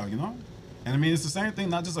further out, you know? And I mean, it's the same thing,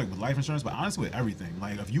 not just like with life insurance, but honestly with everything.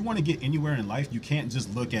 Like, if you want to get anywhere in life, you can't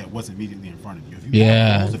just look at what's immediately in front of you. If you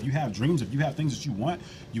have goals, if you have dreams, if you have things that you want,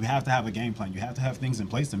 you have to have a game plan. You have to have things in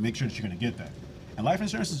place to make sure that you're going to get that. And life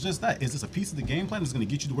insurance is just that. It's just a piece of the game plan that's going to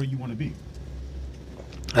get you to where you want to be.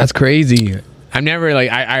 That's crazy. I've never, like,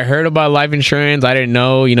 I heard about life insurance. I didn't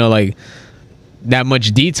know, you know, like, that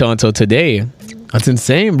much detail until today. That's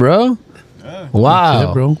insane, bro. Yeah. Wow.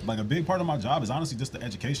 Yeah, bro. Like, a big part of my job is honestly just the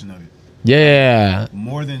education of it. Yeah.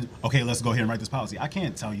 More than, okay, let's go here and write this policy. I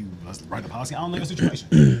can't tell you, let's write a policy. I don't know your situation,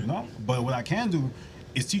 you know? But what I can do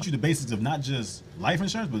is teach you the basics of not just life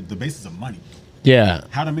insurance, but the basics of money. Yeah.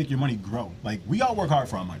 How to make your money grow. Like, we all work hard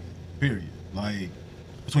for our money, period. Like,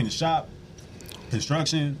 between the shop,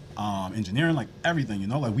 construction, engineering, like everything, you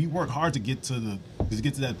know? Like, we work hard to get to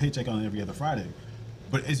that paycheck on every other Friday.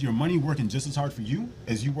 But is your money working just as hard for you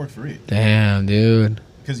as you work for it? Damn, dude.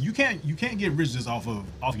 Because you can't get rich just off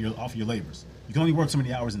your labors. You can only work so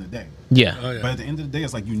many hours in a day. Yeah. Oh, yeah. But at the end of the day,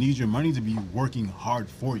 it's like you need your money to be working hard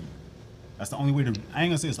for you. That's the only way to. I ain't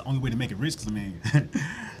gonna say it's the only way to make it rich. Because I mean,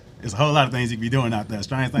 there's a whole lot of things you can be doing out there.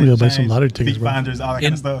 Strange things. We gotta buy some lottery tickets, Peak bro. finders, all that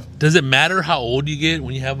kind of stuff. Does it matter how old you get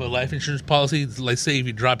when you have a life insurance policy? Like, say if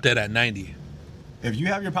you drop dead at 90. If you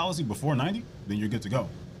have your policy before 90, then you're good to go.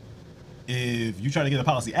 If you try to get a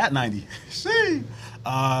policy at 90,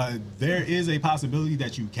 there is a possibility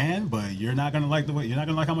that you can, but you're not gonna like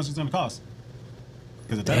how much it's gonna cost.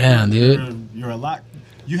 Because at that Damn, point, dude. you're a lot.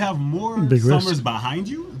 You have more Big summers risk. behind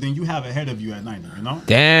you than you have ahead of you at 90. You know.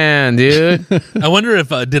 Damn, dude. I wonder if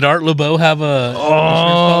did Art Laboe have a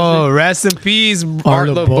Oh, rest in peace, Art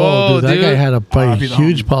Laboe, dude. That guy had a R.I.P.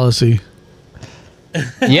 huge policy.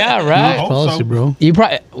 Yeah, right. hope Policy, so. bro. You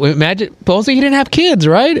probably imagine. Also, he didn't have kids,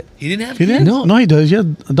 right? He didn't have He didn't? No, he does. He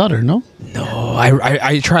had a daughter, no? No,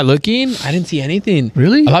 I tried looking. I didn't see anything.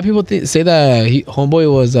 Really? A lot of people say that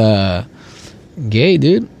homeboy was gay,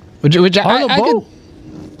 dude. Which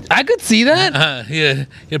I could see that. Yeah,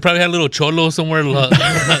 he probably had a little cholo somewhere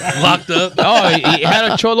locked up. Oh, he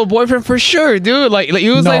had a cholo boyfriend for sure, dude. Like he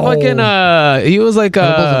was like No. fucking. He was like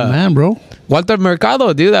That was a man, bro. Walter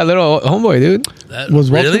Mercado, dude. That little homeboy, dude.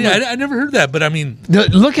 Was Walter Really? Mer- I never heard that, but I mean,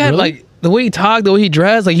 Look at Really? like the way he talked, the way he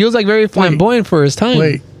dressed. Like he was like very flamboyant for his time.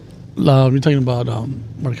 Wait, you're talking about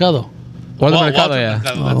Mercado. Walter Wal- Mercado, Walter yeah.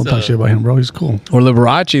 Mercado, Oh, don't that's, talk shit about him, bro. He's cool. Or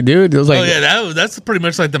Liberace, dude. It was like, oh yeah, that's pretty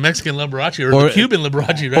much like the Mexican Liberace or Or- the Cuban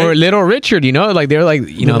Liberace, right? or Little Richard, you know, like they're like,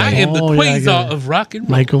 you know, I like, am the Oh, yeah, I Quasar get it. of rock and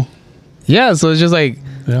roll. Michael. yeah. So it's just like,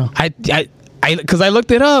 Yeah. because I looked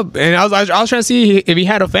it up and I was trying to see if he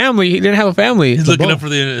had a family. He didn't have a fammy. He's looking up for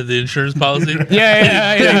the insurance policy.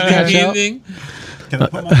 yeah. Anything? Can I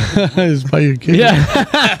put my It's by your kid.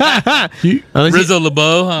 Yeah. He- Unless he- Rizzo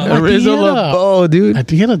LeBeau, huh? Rizzo He had a- LeBeau, dude. I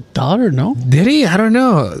think he had a daughter, no? Did he? I don't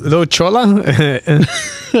know. Little Chola?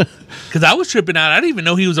 Because I was tripping out. I didn't even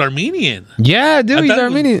know he was Armenian. yeah, dude. I He's thought he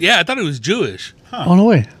was- Armenian. yeah, I thought he was Jewish. Oh, no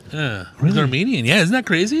way. Yeah, he's Armenian. Yeah, isn't that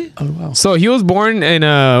crazy? Oh, wow. So he was born in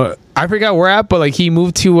I forgot where at, but like he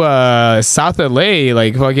moved to South LA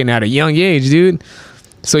like fucking at a young age, dude.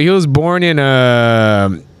 So he was born in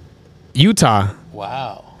Utah.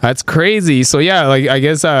 Wow. That's crazy. So yeah, like I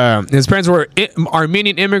guess his parents were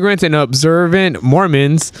Armenian immigrants and observant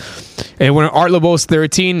Mormons. And when Art Laboe was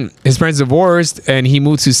 13, his parents divorced and he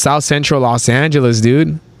moved to South Central Los Angeles,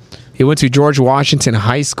 dude. He went to George Washington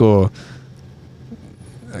High School.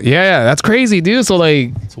 Yeah, that's crazy, dude. So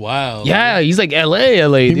like, It's wild. yeah, he's like LA,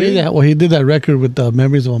 He dude. made that. Well, he did that record with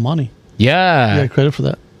Memories of Amani. Yeah. He got credit for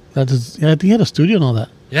that. That is. Yeah, I think he had a studio and all that.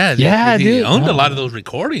 Yeah, Yeah, he dude. owned a lot of those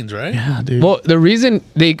recordings, right? Yeah, dude. Well, the reason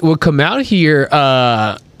they would come out here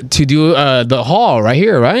to do the hall right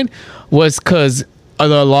here, right, was because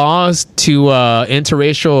the laws to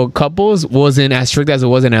interracial couples wasn't as strict as it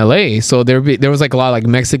was in LA. So there was like a lot of like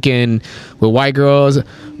Mexican with white girls,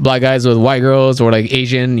 black guys with white girls, or like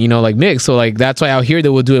Asian, you know, like mixed. So like that's why out here they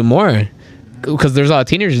would do it more because there's a lot of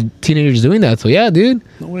teenagers doing that. So yeah, dude,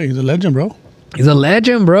 No way. He's a legend, bro. he's a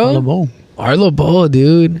legend, bro. LeBeau. Art Laboe,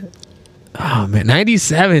 dude. Oh man,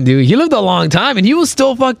 97, dude. He lived a long time, and he was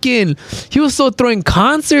still throwing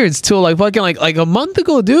concerts till like fucking like a month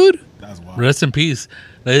ago, dude. That's wild. Rest in peace.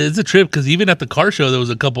 It's a trip because even at the car show, there was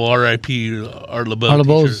a couple R.I.P. Art Laboe Art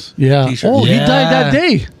Laboe's, yeah. t-shirts. Oh, he Yeah. died that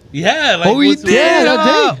day. Yeah. Like, Oh, he what's- did. Yeah, that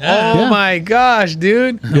huh? day. Oh Yeah. my gosh,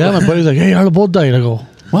 dude. Yeah, my buddy's like, hey, Art Laboe died. I go,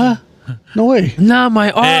 what? No way. Not my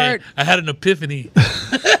Hey, art. I had an epiphany.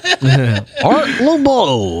 Art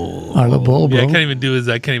Laboe. Art Laboe, bro. Yeah, I can't even do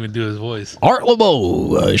his voice. Art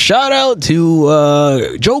Laboe. Shout out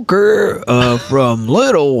to Joker from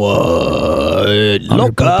Little Loca.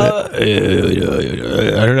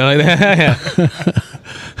 I don't know like that.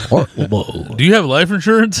 Art Laboe. Do you have life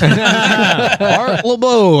insurance? Art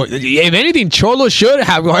Laboe. If anything, Cholo should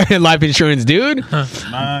have life insurance, dude.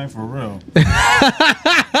 Nah, for real.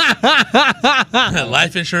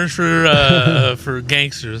 Life insurance for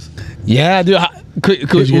gangsters. Yeah, dude. Did you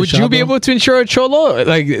get Would you shot, be bro? able to insure a Cholo?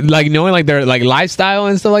 Like knowing like their like lifestyle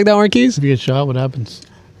and stuff like that, Marquis? If you get shot, what happens?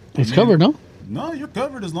 It's covered, no? No, you're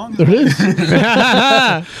covered as long as There it is.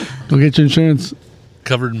 Go get your insurance.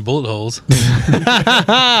 Covered in bullet holes.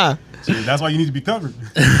 So that's why you need to be covered.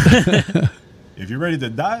 If you're ready to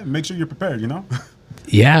die, make sure you're prepared. You know.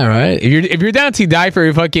 Yeah, right. If you're down to die for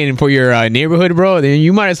your neighborhood, bro, then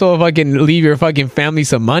you might as well fucking leave your fucking family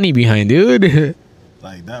some money behind, dude.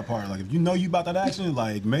 Like that part. Like if you know you about that action,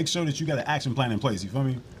 like make sure that you got an action plan in place. You feel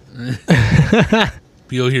me?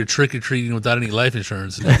 Be over here trick or treating without any life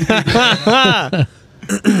insurance. So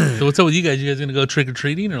what's up with you guys? You guys gonna go trick or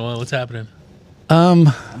treating or what's happening?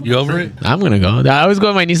 You over it? I'm gonna go. I always go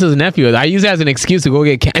with my nieces and nephews. I use it as an excuse to go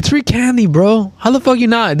get candy. It's free candy, bro. How the fuck you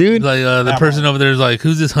not, dude? Like the person over there is like,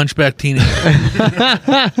 who's this hunchback teenager?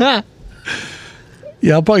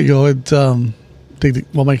 Yeah, I'll probably go.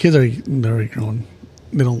 Well, my kids they're already grown.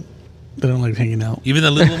 They don't like hanging out. Even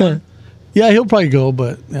the little one? Yeah, he'll probably go,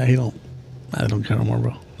 but yeah, I don't care no more,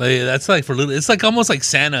 bro. Like that's like for little. It's like almost like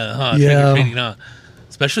Santa, huh? Yeah. Trick or treating, huh?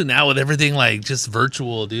 Especially now with everything like just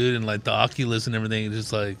virtual, dude, and like the Oculus and everything. It's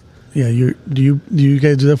just like Yeah, do you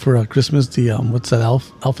guys do that for Christmas? The what's that,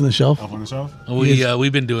 Elf on the Shelf? Up on the shelf.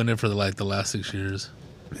 we've been doing it for the last 6 years.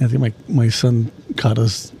 I think my son caught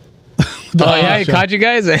us. Oh yeah, he caught you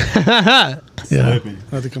guys. Yeah, Slipping.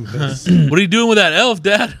 I have to confess. What are you doing with that elf,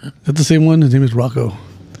 Dad? That's the same one. His name is Rocco.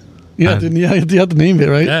 Yeah, you have to name it,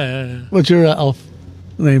 right? Yeah. What's your elf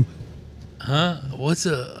name? Huh? What's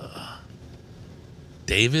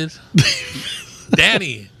David?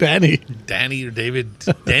 Danny or David?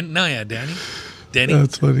 Danny. Danny.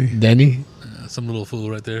 That's funny. Denny. Some little fool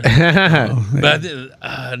right there. Oh,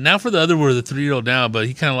 But now for the other word, the 3-year-old now, but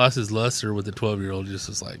he kind of lost his luster with the 12-year-old. Just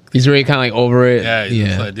was like, He's really kind of like over it. yeah, he's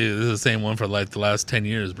just like, dude, this is the same one for like the last 10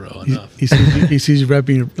 years, bro. Enough. he sees you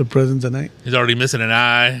wrapping the presents at night. He's already missing an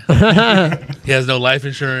eye. He has no life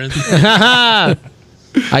insurance.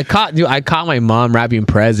 I caught my mom wrapping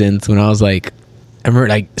presents when I was like, I remember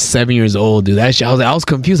like 7 years old, dude. That shit, I was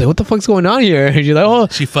confused. Like, what the fuck's going on here? And she's like, oh,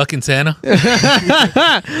 She fucking Santa.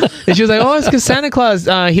 and she was like, oh, it's because Santa Claus,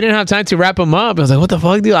 he didn't have time to wrap him up. I was like, what the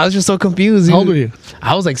fuck, dude? I was just so confused. Dude. How old were you?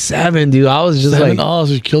 I was like 7, dude. I was just 7? like, Oh,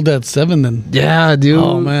 so you killed that 7 then. yeah, dude.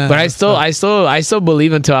 Oh, man. But I still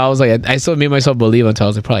believe until I was like, I still made myself believe until I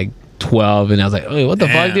was like probably 12, and I was like, "Wait, what the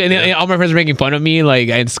Damn, fuck?" Dude? And then yeah. all my friends were making fun of me, like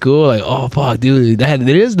in school, like, "Oh fuck, dude, it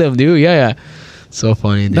is them, dude." Yeah. So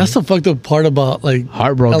funny, dude. That's the fucked up part about like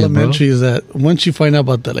Heartbroken, elementary is that once you find out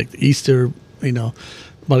about the like Easter,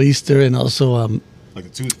 about Easter and also Like the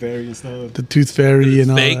tooth fairy and stuff. the tooth fairy and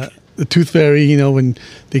all Fake. that. The tooth fairy, when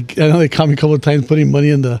I know they caught me a couple of times putting money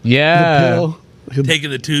in the Yeah. pill. Taking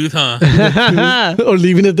the tooth, huh? Or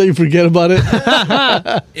leaving it there, you forget about it.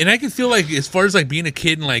 And I can feel like, as far as like being a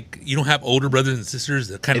kid and like you don't have older brothers and sisters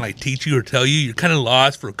that kind of like teach you or tell you, you're kind of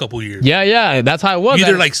lost for a couple years. yeah. That's how it was.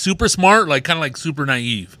 Either like super smart, like kind of like super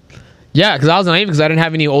naive. Yeah, because I was naive because I didn't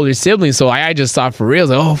have any older siblings, so I just thought for real. I was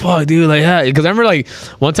like, oh fuck, dude, like yeah. Because I remember like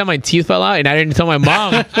one time my teeth fell out and I didn't tell my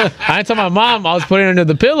mom. I didn't tell my mom. I was putting it under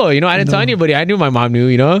the pillow. I didn't tell anybody. I knew my mom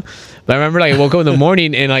knew. But I remember like I woke up in the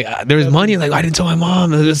morning and like there was money. Like I didn't tell my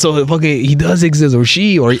mom. So fucking he does exist, or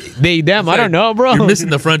she, or they, them. I don't know, bro. You're missing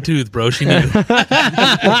the front tooth, bro. She knew.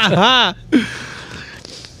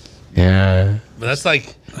 Yeah. But that's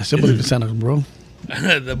like, I still believe in Santa, bro.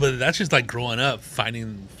 but that's just like growing up,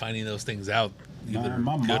 finding those things out. either My good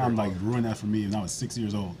or mom like wrong. ruined that for me when I was 6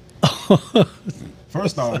 years old.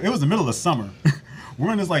 First off, it was the middle of summer. We're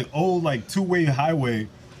on this like old like 2-way highway,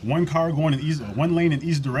 one car going in each, one lane in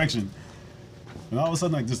each direction, and all of a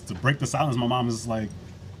sudden like just to break the silence, my mom is just like,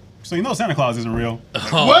 "So Santa Claus isn't real?"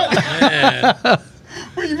 Like, Oh, what? man.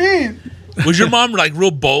 What do you mean? Was your mom like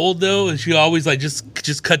real bold though? And she always like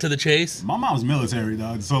just cut to the chase? My mom's military,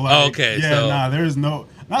 dog. So like, Oh, okay, yeah, so- nah, there's no.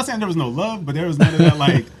 Not saying there was no love, but there was none of that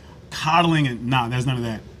like coddling and nah, there's none of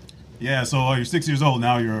that. Yeah, so you're 6 years old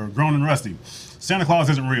now. You're grown and rusty. Santa Claus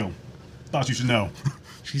isn't real. Thought you should know.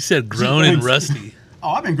 She said grown and rusty. Oh,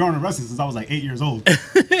 I've been grown and rusty since I was like 8 years old.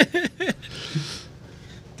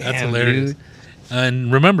 That's hilarious. Dude.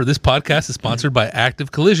 And remember, this podcast is sponsored by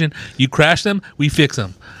Active Collision. You crash them, we fix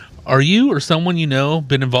them. Are you or someone you know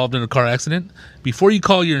been involved in a car accident? Before you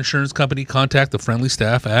call your insurance company, contact the friendly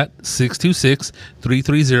staff at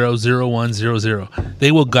 626-330-0100.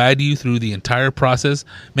 They will guide you through the entire process.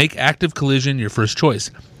 Make Active Collision your first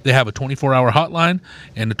choice. They have a 24-hour hotline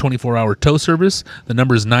and a 24-hour tow service. The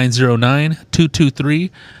number is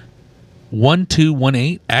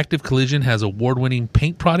 909-223-1218. Active Collision has award-winning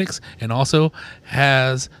paint products and also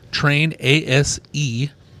has trained ASE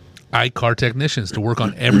iCar technicians to work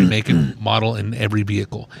on every make and model in every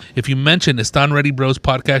vehicle. If you mention Estan Ready Bros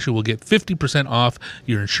podcast, you will get 50% off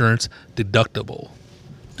your insurance deductible.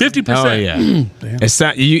 50%. Oh yeah. It's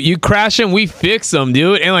not, you crash them, we fix them,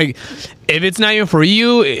 dude. And like, if it's not even for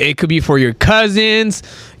you, it could be for your cousins,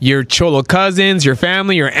 your cholo cousins, your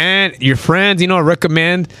family, your aunt, your friends.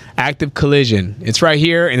 Recommend Active Collision. It's right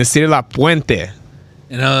here in the city of La Puente.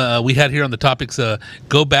 And we had here on the topics,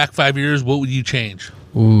 go back 5 years, what would you change?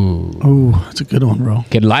 Ooh, that's a good one, bro.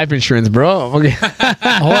 Get life insurance, bro. Okay.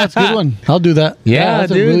 That's a good one. I'll do that. Yeah,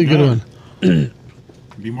 that's dude. a really good one.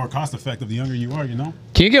 Be more cost effective the younger you are, Can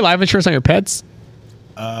you get life insurance on your pets?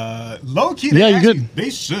 Low key, Yeah, you could.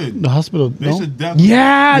 They should. The hospital, They no? should definitely.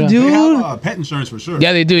 Yeah, Yeah. dude. They have pet insurance for sure.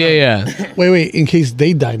 Yeah, they do. Yeah. Wait, in case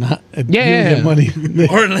they die, not you don't get money.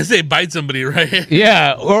 Or unless they bite somebody, right?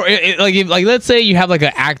 Yeah. Or like let's say you have like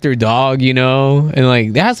an actor dog, and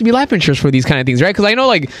like there has to be life insurance for these kind of things, right? Because I know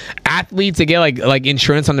like athletes, they get like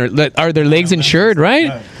insurance on their legs insured, right?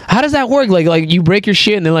 Yeah. How does that work? Like you break your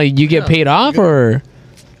shit and then like you get paid off, or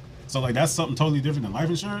So like that's something totally different than life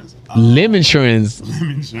insurance. limb insurance? Limb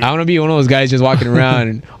insurance. I want to be one of those guys just walking around.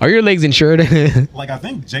 And, are your legs insured? Like I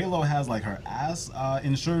think J-Lo has like her ass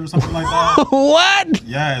insured or something like that. What?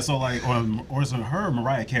 Yeah, so like or is it her or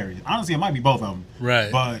Mariah Carey? Honestly, it might be both of them. Right.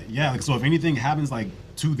 But yeah, like so if anything happens like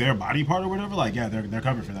to their body part or whatever, like yeah, they're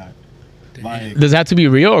covered for that. Like Does that have to be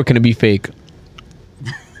real or can it be fake?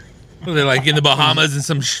 They're like in the Bahamas and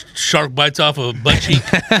some shark bites off a butt cheek.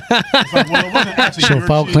 it's like, well, it wasn't actually So your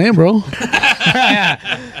foul shit. claim, bro.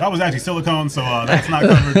 That was actually silicone, so that's not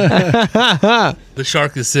covered. The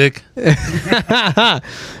shark is sick. It's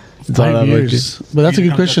all 5 about years. But that's a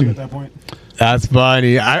good At question. that point. That's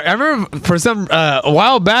funny. I remember for some a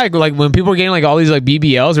while back, like when people were getting like all these like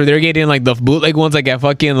BBLs, or they're getting like the bootleg ones, like at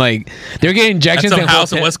fucking like they're getting At injections some in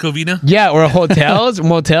house in hotel- West Covina. Yeah, or hotels,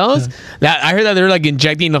 motels. That I heard that they're like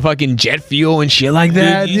injecting the fucking jet fuel and shit like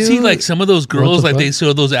that. Dude, you see like some of those girls, the like fuck? they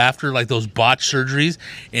show those after like those botched surgeries,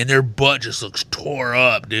 and their butt just looks tore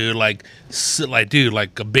up, dude. Like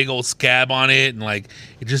a big old scab on it, and like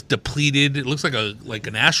it just depleted. It looks like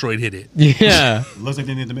an asteroid hit it. Yeah, It looks like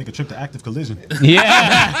they need to make a trip to Active Collision.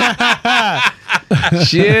 yeah.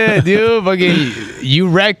 Shit, dude.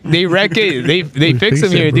 Fucking they wreck it. They fix them fix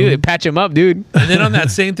it, here, bro. dude. They patch them up, dude. And then on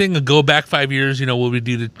that same thing, go back 5 years. What would we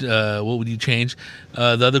do to? What would you change?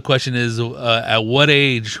 The other question is, at what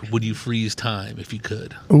age would you freeze time if you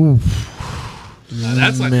could? Ooh.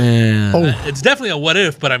 That's like Man. it's definitely a what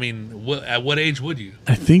if, but I mean, at what age would you?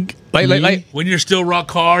 I think Like When you're still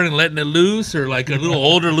rock hard and letting it loose, or like a little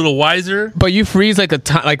older, a little wiser? But you freeze like a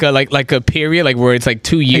period, like where it's like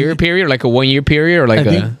 2 year period, or like a 1 year period, or like I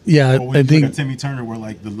think, yeah, Or when I you look think at Timmy Turner, where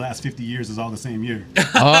like the last 50 years is all the same year. oh,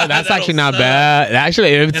 that's That'll actually not suck. bad. Actually,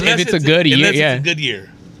 if it's a good year, unless yeah. it's a good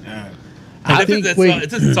year. Yeah. I If think it's wait,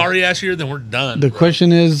 it's a sorry ass year, then we're done. the bro.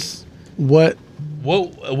 question is what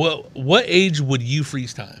What age would you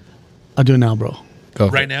freeze time? I'll do it now, bro. Go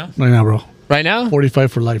for Right it. now? Right now, bro. Right now?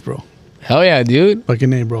 45 for life, bro. Hell yeah, dude.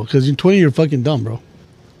 Fucking A, bro. Because you're 20, you're fucking dumb, bro.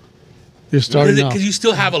 You're starting out. Because you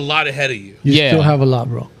still have a lot ahead of you. You Yeah. still have a lot,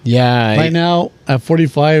 bro. Yeah. Right now, at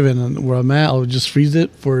 45 and where I'm at, I'll just freeze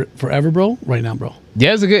it for forever, bro. Right now, bro.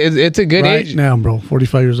 Yeah, it's a good Right age. now, bro.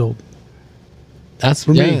 45 years old. That's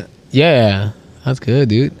For yeah. me. Yeah. That's good,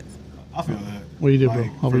 dude. I feel that. What do you do, bro?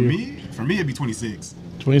 How for about you? for me, it'd be 26.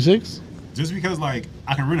 26? Just because like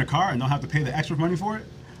I can rent a car and don't have to pay the extra money for it.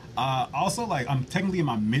 Also, like I'm technically in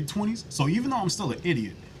my mid 20s, so even though I'm still an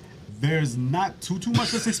idiot, there's not too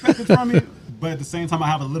much that's expected from me. But at the same time, I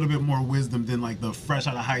have a little bit more wisdom than like the fresh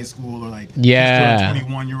out of high school or like Yeah.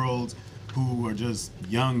 21-year-olds who are just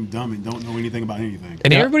young, dumb, and don't know anything about anything.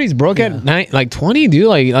 And Yeah. everybody's broke Yeah. at 20, dude.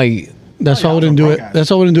 Like That's Oh, why I yeah, wouldn't I'm do a it. broke ass. That's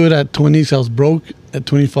why I wouldn't do it at 20s. I was broke at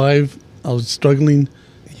 25. I was struggling.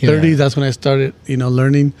 Yeah. 30s, that's when I started,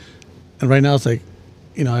 learning. And right now, it's like,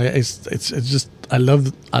 it's just I love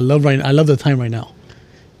the time right now.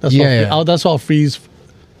 That's Yeah, yeah. That's why I'll freeze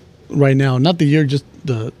right now. Not the year, just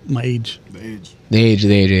my age. The age.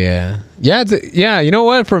 The age, yeah. You know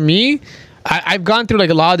what? For me, I've gone through like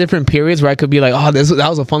a lot of different periods where I could be like, oh, that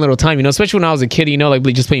was a fun little time, you know, especially when I was a kid, you know, like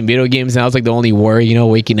just playing video games, and I was like the only worry, you know,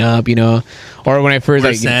 waking up, you know, or when I first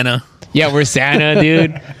Where's Santa? Yeah, we're Santa,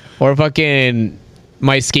 dude, or fucking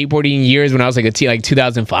my skateboarding years when I was like like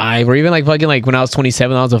 2005, or even like fucking like when I was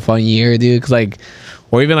 27, that was a fun year, dude, because like,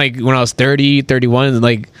 or even like when I was 30, 31,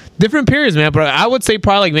 like different periods, man. But I would say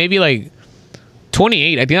probably like maybe like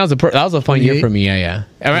 28. I think that was a fun year for me. Yeah.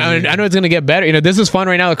 I know it's gonna get better. You know, this is fun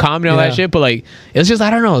right now, the comedy and all that shit. But like, it's just, I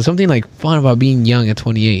don't know, something like fun about being young at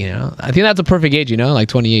 28. You know, I think that's a perfect age. You know, like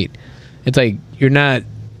 28. It's like you're not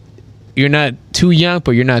too young,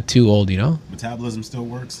 but you're not too old. You know, Metabolism still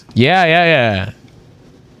works. Yeah.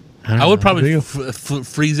 I would probably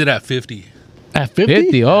freeze it at 50. At 50?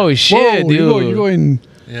 50. Oh shit, Whoa, dude. You're going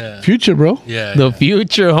future, bro. Yeah. The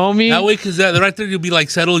future, homie. That way, because right there, you'll be like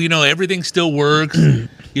settled. You know, everything still works. You know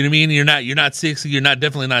what I mean? You're not 60. You're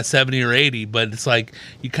definitely not 70 or 80. But it's like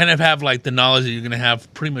you kind of have like the knowledge that you're gonna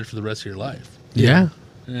have pretty much for the rest of your life. Yeah.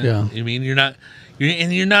 Yeah. I mean, you're not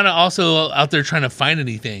also out there trying to find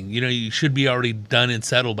anything. You know, you should be already done and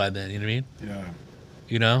settled by then. You know what I mean? Yeah.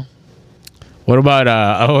 You know. What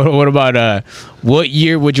about what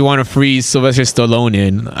year would you want to freeze Sylvester Stallone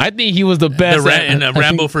in? I think he was the best.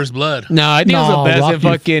 Rambo First Blood. No, I think he was the best at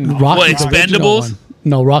fucking What, Expendables?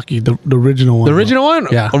 No, Rocky, the original one. The original one?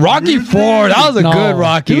 Yeah. Rocky 4. That was a good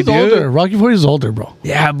Rocky, he was dude. older. Rocky 4 is older, bro.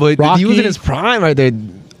 Yeah, but Rocky, he was in his prime right there.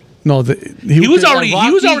 No, he was already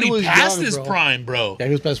was past young, his bro. prime, bro. Yeah,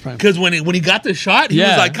 he was past prime. Because when he got the shot, he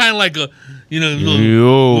was like kind of like a, you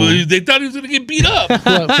know, they thought he was gonna get beat up.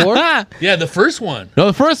 What, 4? Yeah, the first one. No,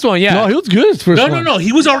 the first one, yeah. No, he was good his first one. No,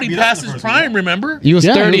 he was already past his prime. Remember? He was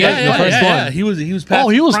 30. he was The first one. He was past. Oh,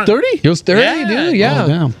 he his was prime. 30? He was 30, Yeah. dude. Yeah. Oh,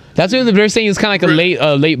 damn. That's what they're saying. He was kind of like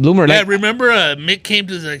a late bloomer. Yeah, Like, remember Mick came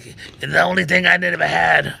to like, and the only thing I never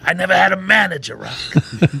had a manager, Rock.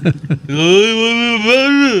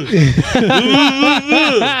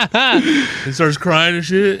 He starts crying and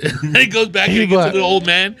shit. And he goes back and he gets to the old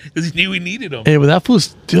man because he knew he needed him. Hey, but that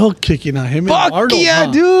fool's still kicking out him. fuck and Arnold, yeah,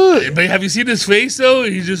 huh? dude. But have you seen his face though?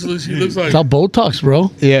 He looks like It's all Botox,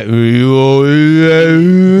 bro. Yeah.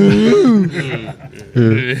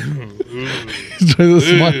 He's trying to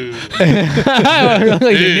smile.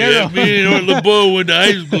 me and Art Laboe went to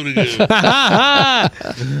high school together.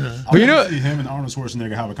 But you know, see him and Arnold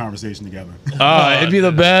Schwarzenegger have a conversation together. Oh, it'd be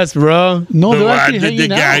the best, bro. No, they're actually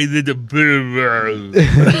hanging out.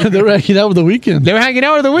 They're hanging out with The Weeknd. They were hanging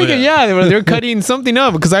out with the weekend. Yeah, they were cutting something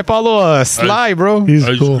up because I follow Sly, bro. He's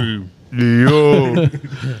cool. Yo.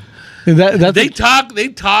 That's They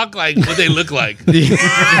talk like what they look like.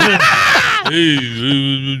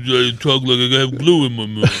 I talk like I have glue in my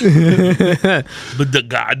mouth. But the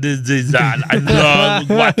God is that I love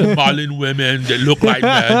Guatemalan women that look like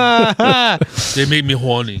that. They make me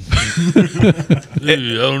horny. Hey,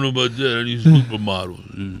 I don't know about that. These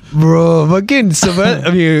supermodels. Bro, fucking Sylvester.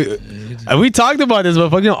 I mean, we talked about this, but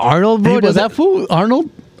fucking Arnold, bro. Hey, but that fool, Arnold,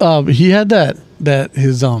 he had that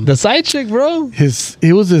his the side chick, bro.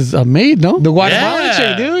 he was his maid, no? The Guatemalan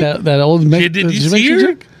chick, dude. That old Did you see her?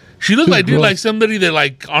 chick? She looked like, dude, gross. like somebody that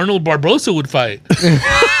like Arnold Barbosa would fight.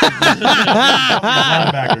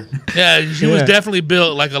 Linebacker. Yeah, she was definitely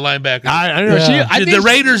built like a linebacker. I don't know. Yeah. I think The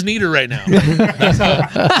Raiders need her right now.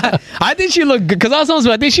 I think she looked good because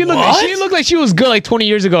I think she looked. What? She looked like she was good like 20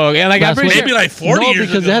 years ago, and like I'm pretty Maybe sure. like 40 No, years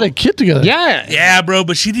because ago. they had a kid together. Yeah. Yeah, bro,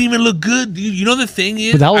 but she didn't even look good. You know the thing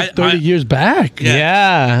is, But that was 30 years back.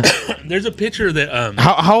 Yeah. There's a picture that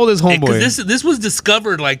How old is homeboy? because this was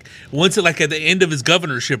discovered like once at the end of his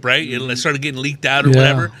governorship, right? It started getting leaked out or Yeah.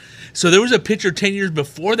 whatever. So there was a picture 10 years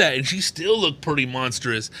before that, and she still looked pretty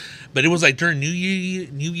monstrous. But it was like during New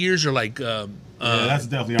Year's or like. Yeah, that's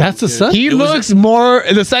definitely. That's the son? He looks more.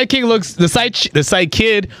 The sidekick looks. The side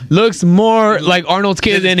kid looks more like Arnold's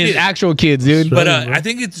kid than his actual kids, dude. But I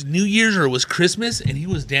think it's New Year's or it was Christmas, and he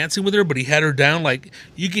was dancing with her, but he had her down. Like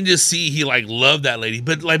you can just see he like loved that lady.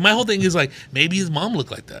 But like my whole thing is like maybe his mom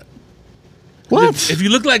looked like that. What? If you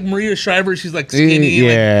look like Maria Shriver, she's like skinny.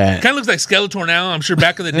 Yeah. Kind of looks like Skeletor now. I'm sure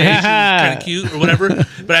back in the day she was kind of cute or whatever.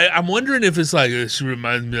 But I'm wondering if it's like, she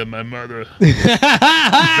reminds me of my mother. Very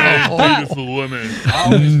beautiful woman. I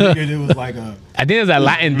always figured it was like a I think it's that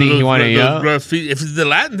Latin thing you want to, If it's the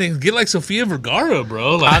Latin thing, get like Sofia Vergara,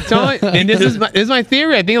 bro. Like, I'm telling you, and this is my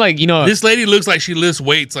theory. I think like this lady looks like she lifts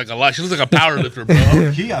weights like a lot. She looks like a power lifter, bro.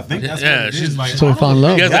 I think that's what it she's is. Like, So he found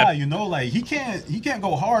love. Like he can't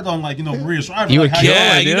go hard on like Maria Shriver. You would like, kill her,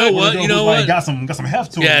 like, you know what? You know what? Got some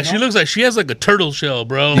heft to her. Yeah, she looks like she has like a turtle shell,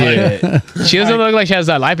 bro. Yeah. She doesn't look like she has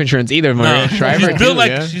life insurance either, Maria Shriver.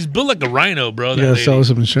 She's built like a rhino, bro. Yeah, sell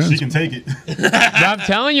some insurance. She can take it. But I'm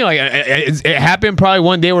telling you, like it happened probably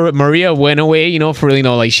one day where Maria went away, for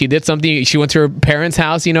like she did something. She went to her parents'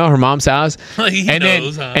 house, her mom's house, and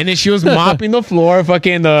then she was mopping the floor,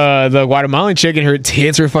 fucking the Guatemalan chick, and her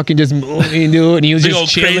tits were fucking just moving, dude. And he was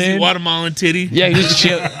just chilling. Crazy Guatemalan titty. Yeah, he was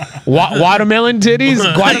chill. Watermelon titties,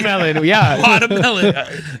 Guatemalan. Yeah, watermelon.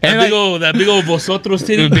 That big old vosotros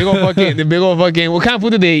titty. The big old fucking. What kind of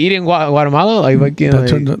food did they eat in Guatemala? Like fucking.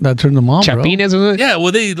 That turned them on, bro. Chapines, was it? Yeah,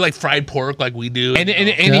 well, they eat like fried pork like we do. And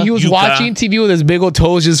he was watching TV with his big old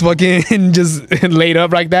toes just fucking just laid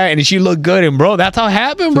up like that, and she looked good. And bro, that's how it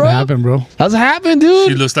happened, bro. That's what happened, dude.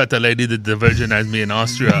 She looks like the lady that virginized me in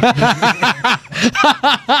Austria.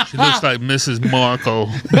 She looks like Mrs. Marco.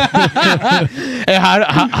 And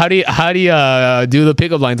how do you do the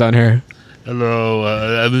pickup lines on her? Hello,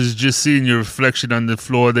 I was just seeing your reflection on the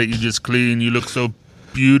floor that you just cleaned. You look so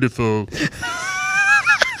beautiful.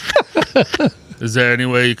 Is there any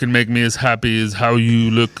way you can make me as happy as how you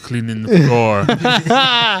look cleaning the floor?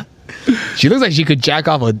 She looks like she could jack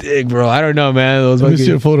off a dick, bro. I don't know, man. Let me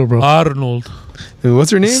see a photo, bro. Arnold. What's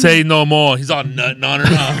her name? Say no more. He's all nutting on her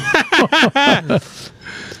now.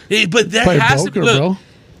 Hey, but that Probably has to be, look, bro.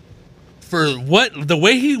 For the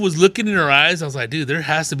way he was looking in her eyes, I was like, dude, there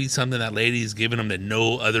has to be something that lady is giving him that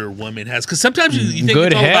no other woman has. Because sometimes you think good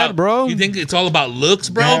it's all head, about, bro. You think it's all about looks,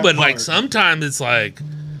 bro. But like sometimes it's like,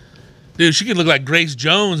 dude, she could look like Grace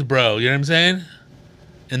Jones, bro. You know what I'm saying?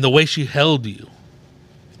 And the way she held you,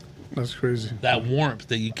 That's crazy. that warmth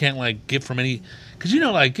that you can't like get from any. Because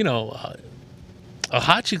a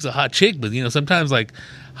hot chick's a hot chick, but sometimes like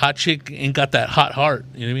hot chick ain't got that hot heart.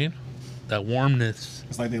 You know what I mean? That warmness.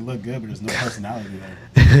 It's like they look good, but there's no personality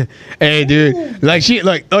there. Hey, dude, like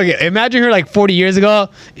okay, imagine her like 40 years ago.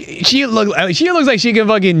 She looks like she can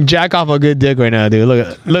fucking jack off a good dick right now, dude.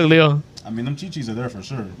 Look, Leo. I mean, them chichis are there for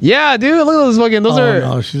sure. Yeah, dude, look at those fucking. Those are.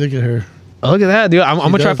 No, she look at her. Oh, look at that, dude. I'm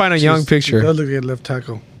gonna try to find a young picture. She does look at left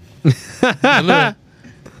tackle. That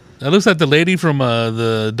looks like the lady from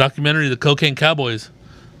the documentary, The Cocaine Cowboys.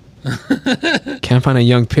 Can't find a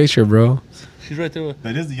young picture, bro. She's right there.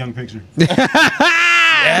 That is the young picture.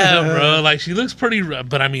 Yeah, bro. Like she looks pretty,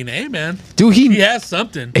 but I mean, hey, man, Dude, he has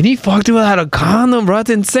something. And he fucked her without a condom, bro.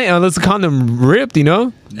 That's insane. Unless the condom ripped,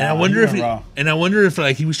 And I wonder if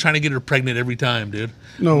like he was trying to get her pregnant every time, dude.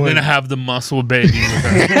 No I'm way. gonna have the muscle baby with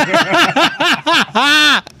her.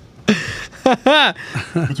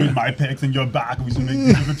 Between my pecs and your back, we should make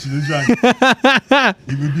beautiful children.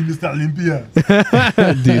 He will be Mr. Olympia.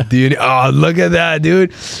 dude. Oh, look at that,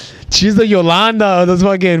 dude. She's the Yolanda of this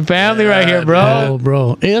fucking family right here, bro. Oh,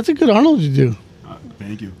 bro. Hey, that's a good Arnold you do.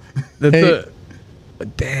 Thank you.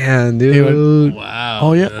 Damn, dude. Wow.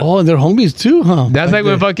 Oh, yeah. Oh, and they're homies too, huh? That's like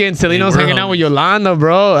when fucking Celino's hanging out with Yolanda,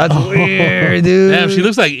 bro. That's weird, dude. Damn, she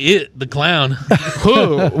looks like It, the clown.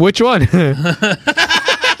 Who? Which one?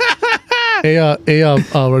 Hey,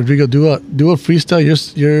 Rodrigo, do a freestyle.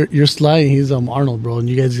 You're Sly and he's Arnold, bro, and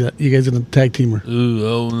you guys in a tag teamer.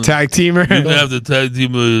 Ooh, Tag teamer. You have to tag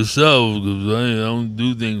team with yourself because I don't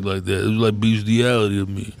do things like that. It's like bestiality of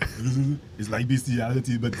me. It's like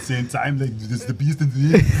bestiality, but at the same time, like there's the beast in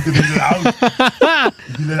the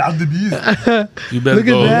You let out the beast. You better Look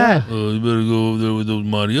at that. You better go over there with those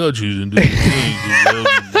mariachis and do the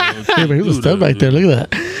thing. Hey, man, he was stuck back there. Look at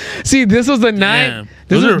that. See, this was the night. Damn.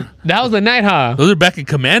 That was the night, huh? Those are back in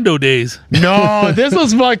commando days. No, this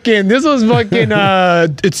was fucking.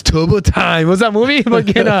 It's Turbo Time. What's that movie?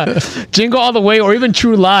 Fucking Jingle All the Way, or even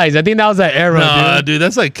True Lies. I think that was that era. Nah, dude,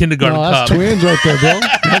 that's like kindergarten No, that's cop. twins right there, bro.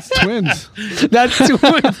 That's twins. That's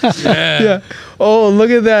twins. Yeah. Oh, look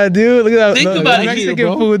at that, dude. Look at that. Think Look, about it, Mexican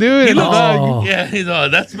bro. food, dude. He looks, Oh. yeah, he's all,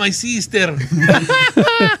 that's my sister.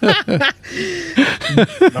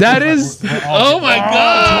 That is. Oh my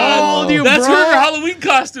god. Told you, That's bro. her Halloween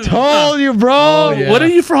costume. Told you, bro. Oh, yeah. What are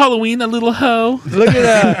you for Halloween, a little hoe? Look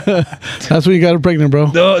at that. That's when you got her pregnant, bro.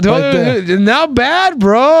 Right there. Not bad,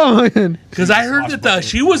 bro. Because I heard that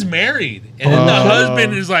she was married, and then the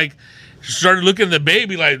husband is like, started looking at the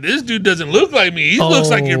baby like, this dude doesn't look like me. He looks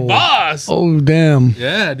like your boss. Oh, damn.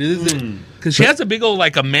 Yeah, dude. Because she has a big old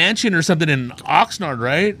like a mansion or something in Oxnard,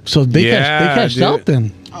 right? So they Yeah, cashed dude. out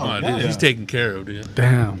then. Oh, dude, he's taken care of, dude.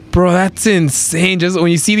 Damn. Bro, that's insane. Just when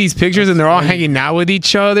you see these pictures and they're all hanging out with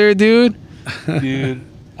each other, dude. Dude,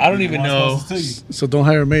 I don't even know. So don't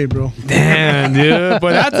hire a maid, bro. Damn, dude.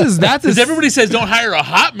 But that's Because everybody says don't hire a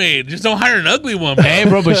hot maid, just don't hire an ugly one. Bro. Hey,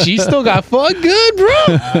 bro, but she still got fucked good, bro.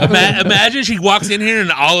 Imagine she walks in here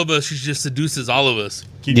and all of us, she just seduces all of us.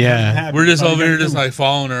 Yeah. We're just over here just like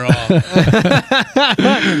following her off.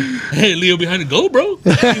 Hey, Leo behind the go, bro.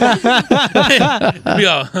 We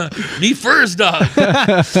all, me first, dog.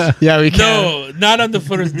 Yeah, we can. No, not on the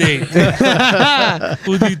first date.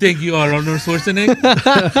 Who do you think you are, Arnold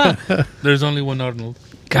Schwarzenegger? There's only one Arnold.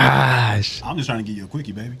 Gosh. I'm just trying to get you a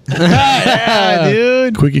quickie, baby. Yeah,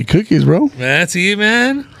 dude. Quickie cookies, bro. Man, see,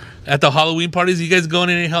 man. At the Halloween parties, you guys going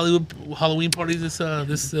to any Halloween parties this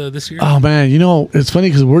year? Oh man, it's funny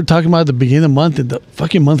because we're talking about the beginning of the month and the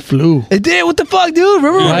fucking month flew. It did. What the fuck, dude?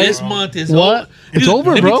 Remember? Dude, Right? this month is What? It's Dude,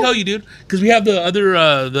 over, let bro. me tell you, dude, because we have the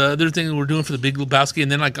other thing that we're doing for the Big Lebowski,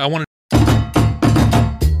 and then like I want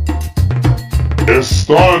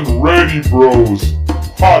Están Ready Bros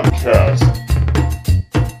Podcast.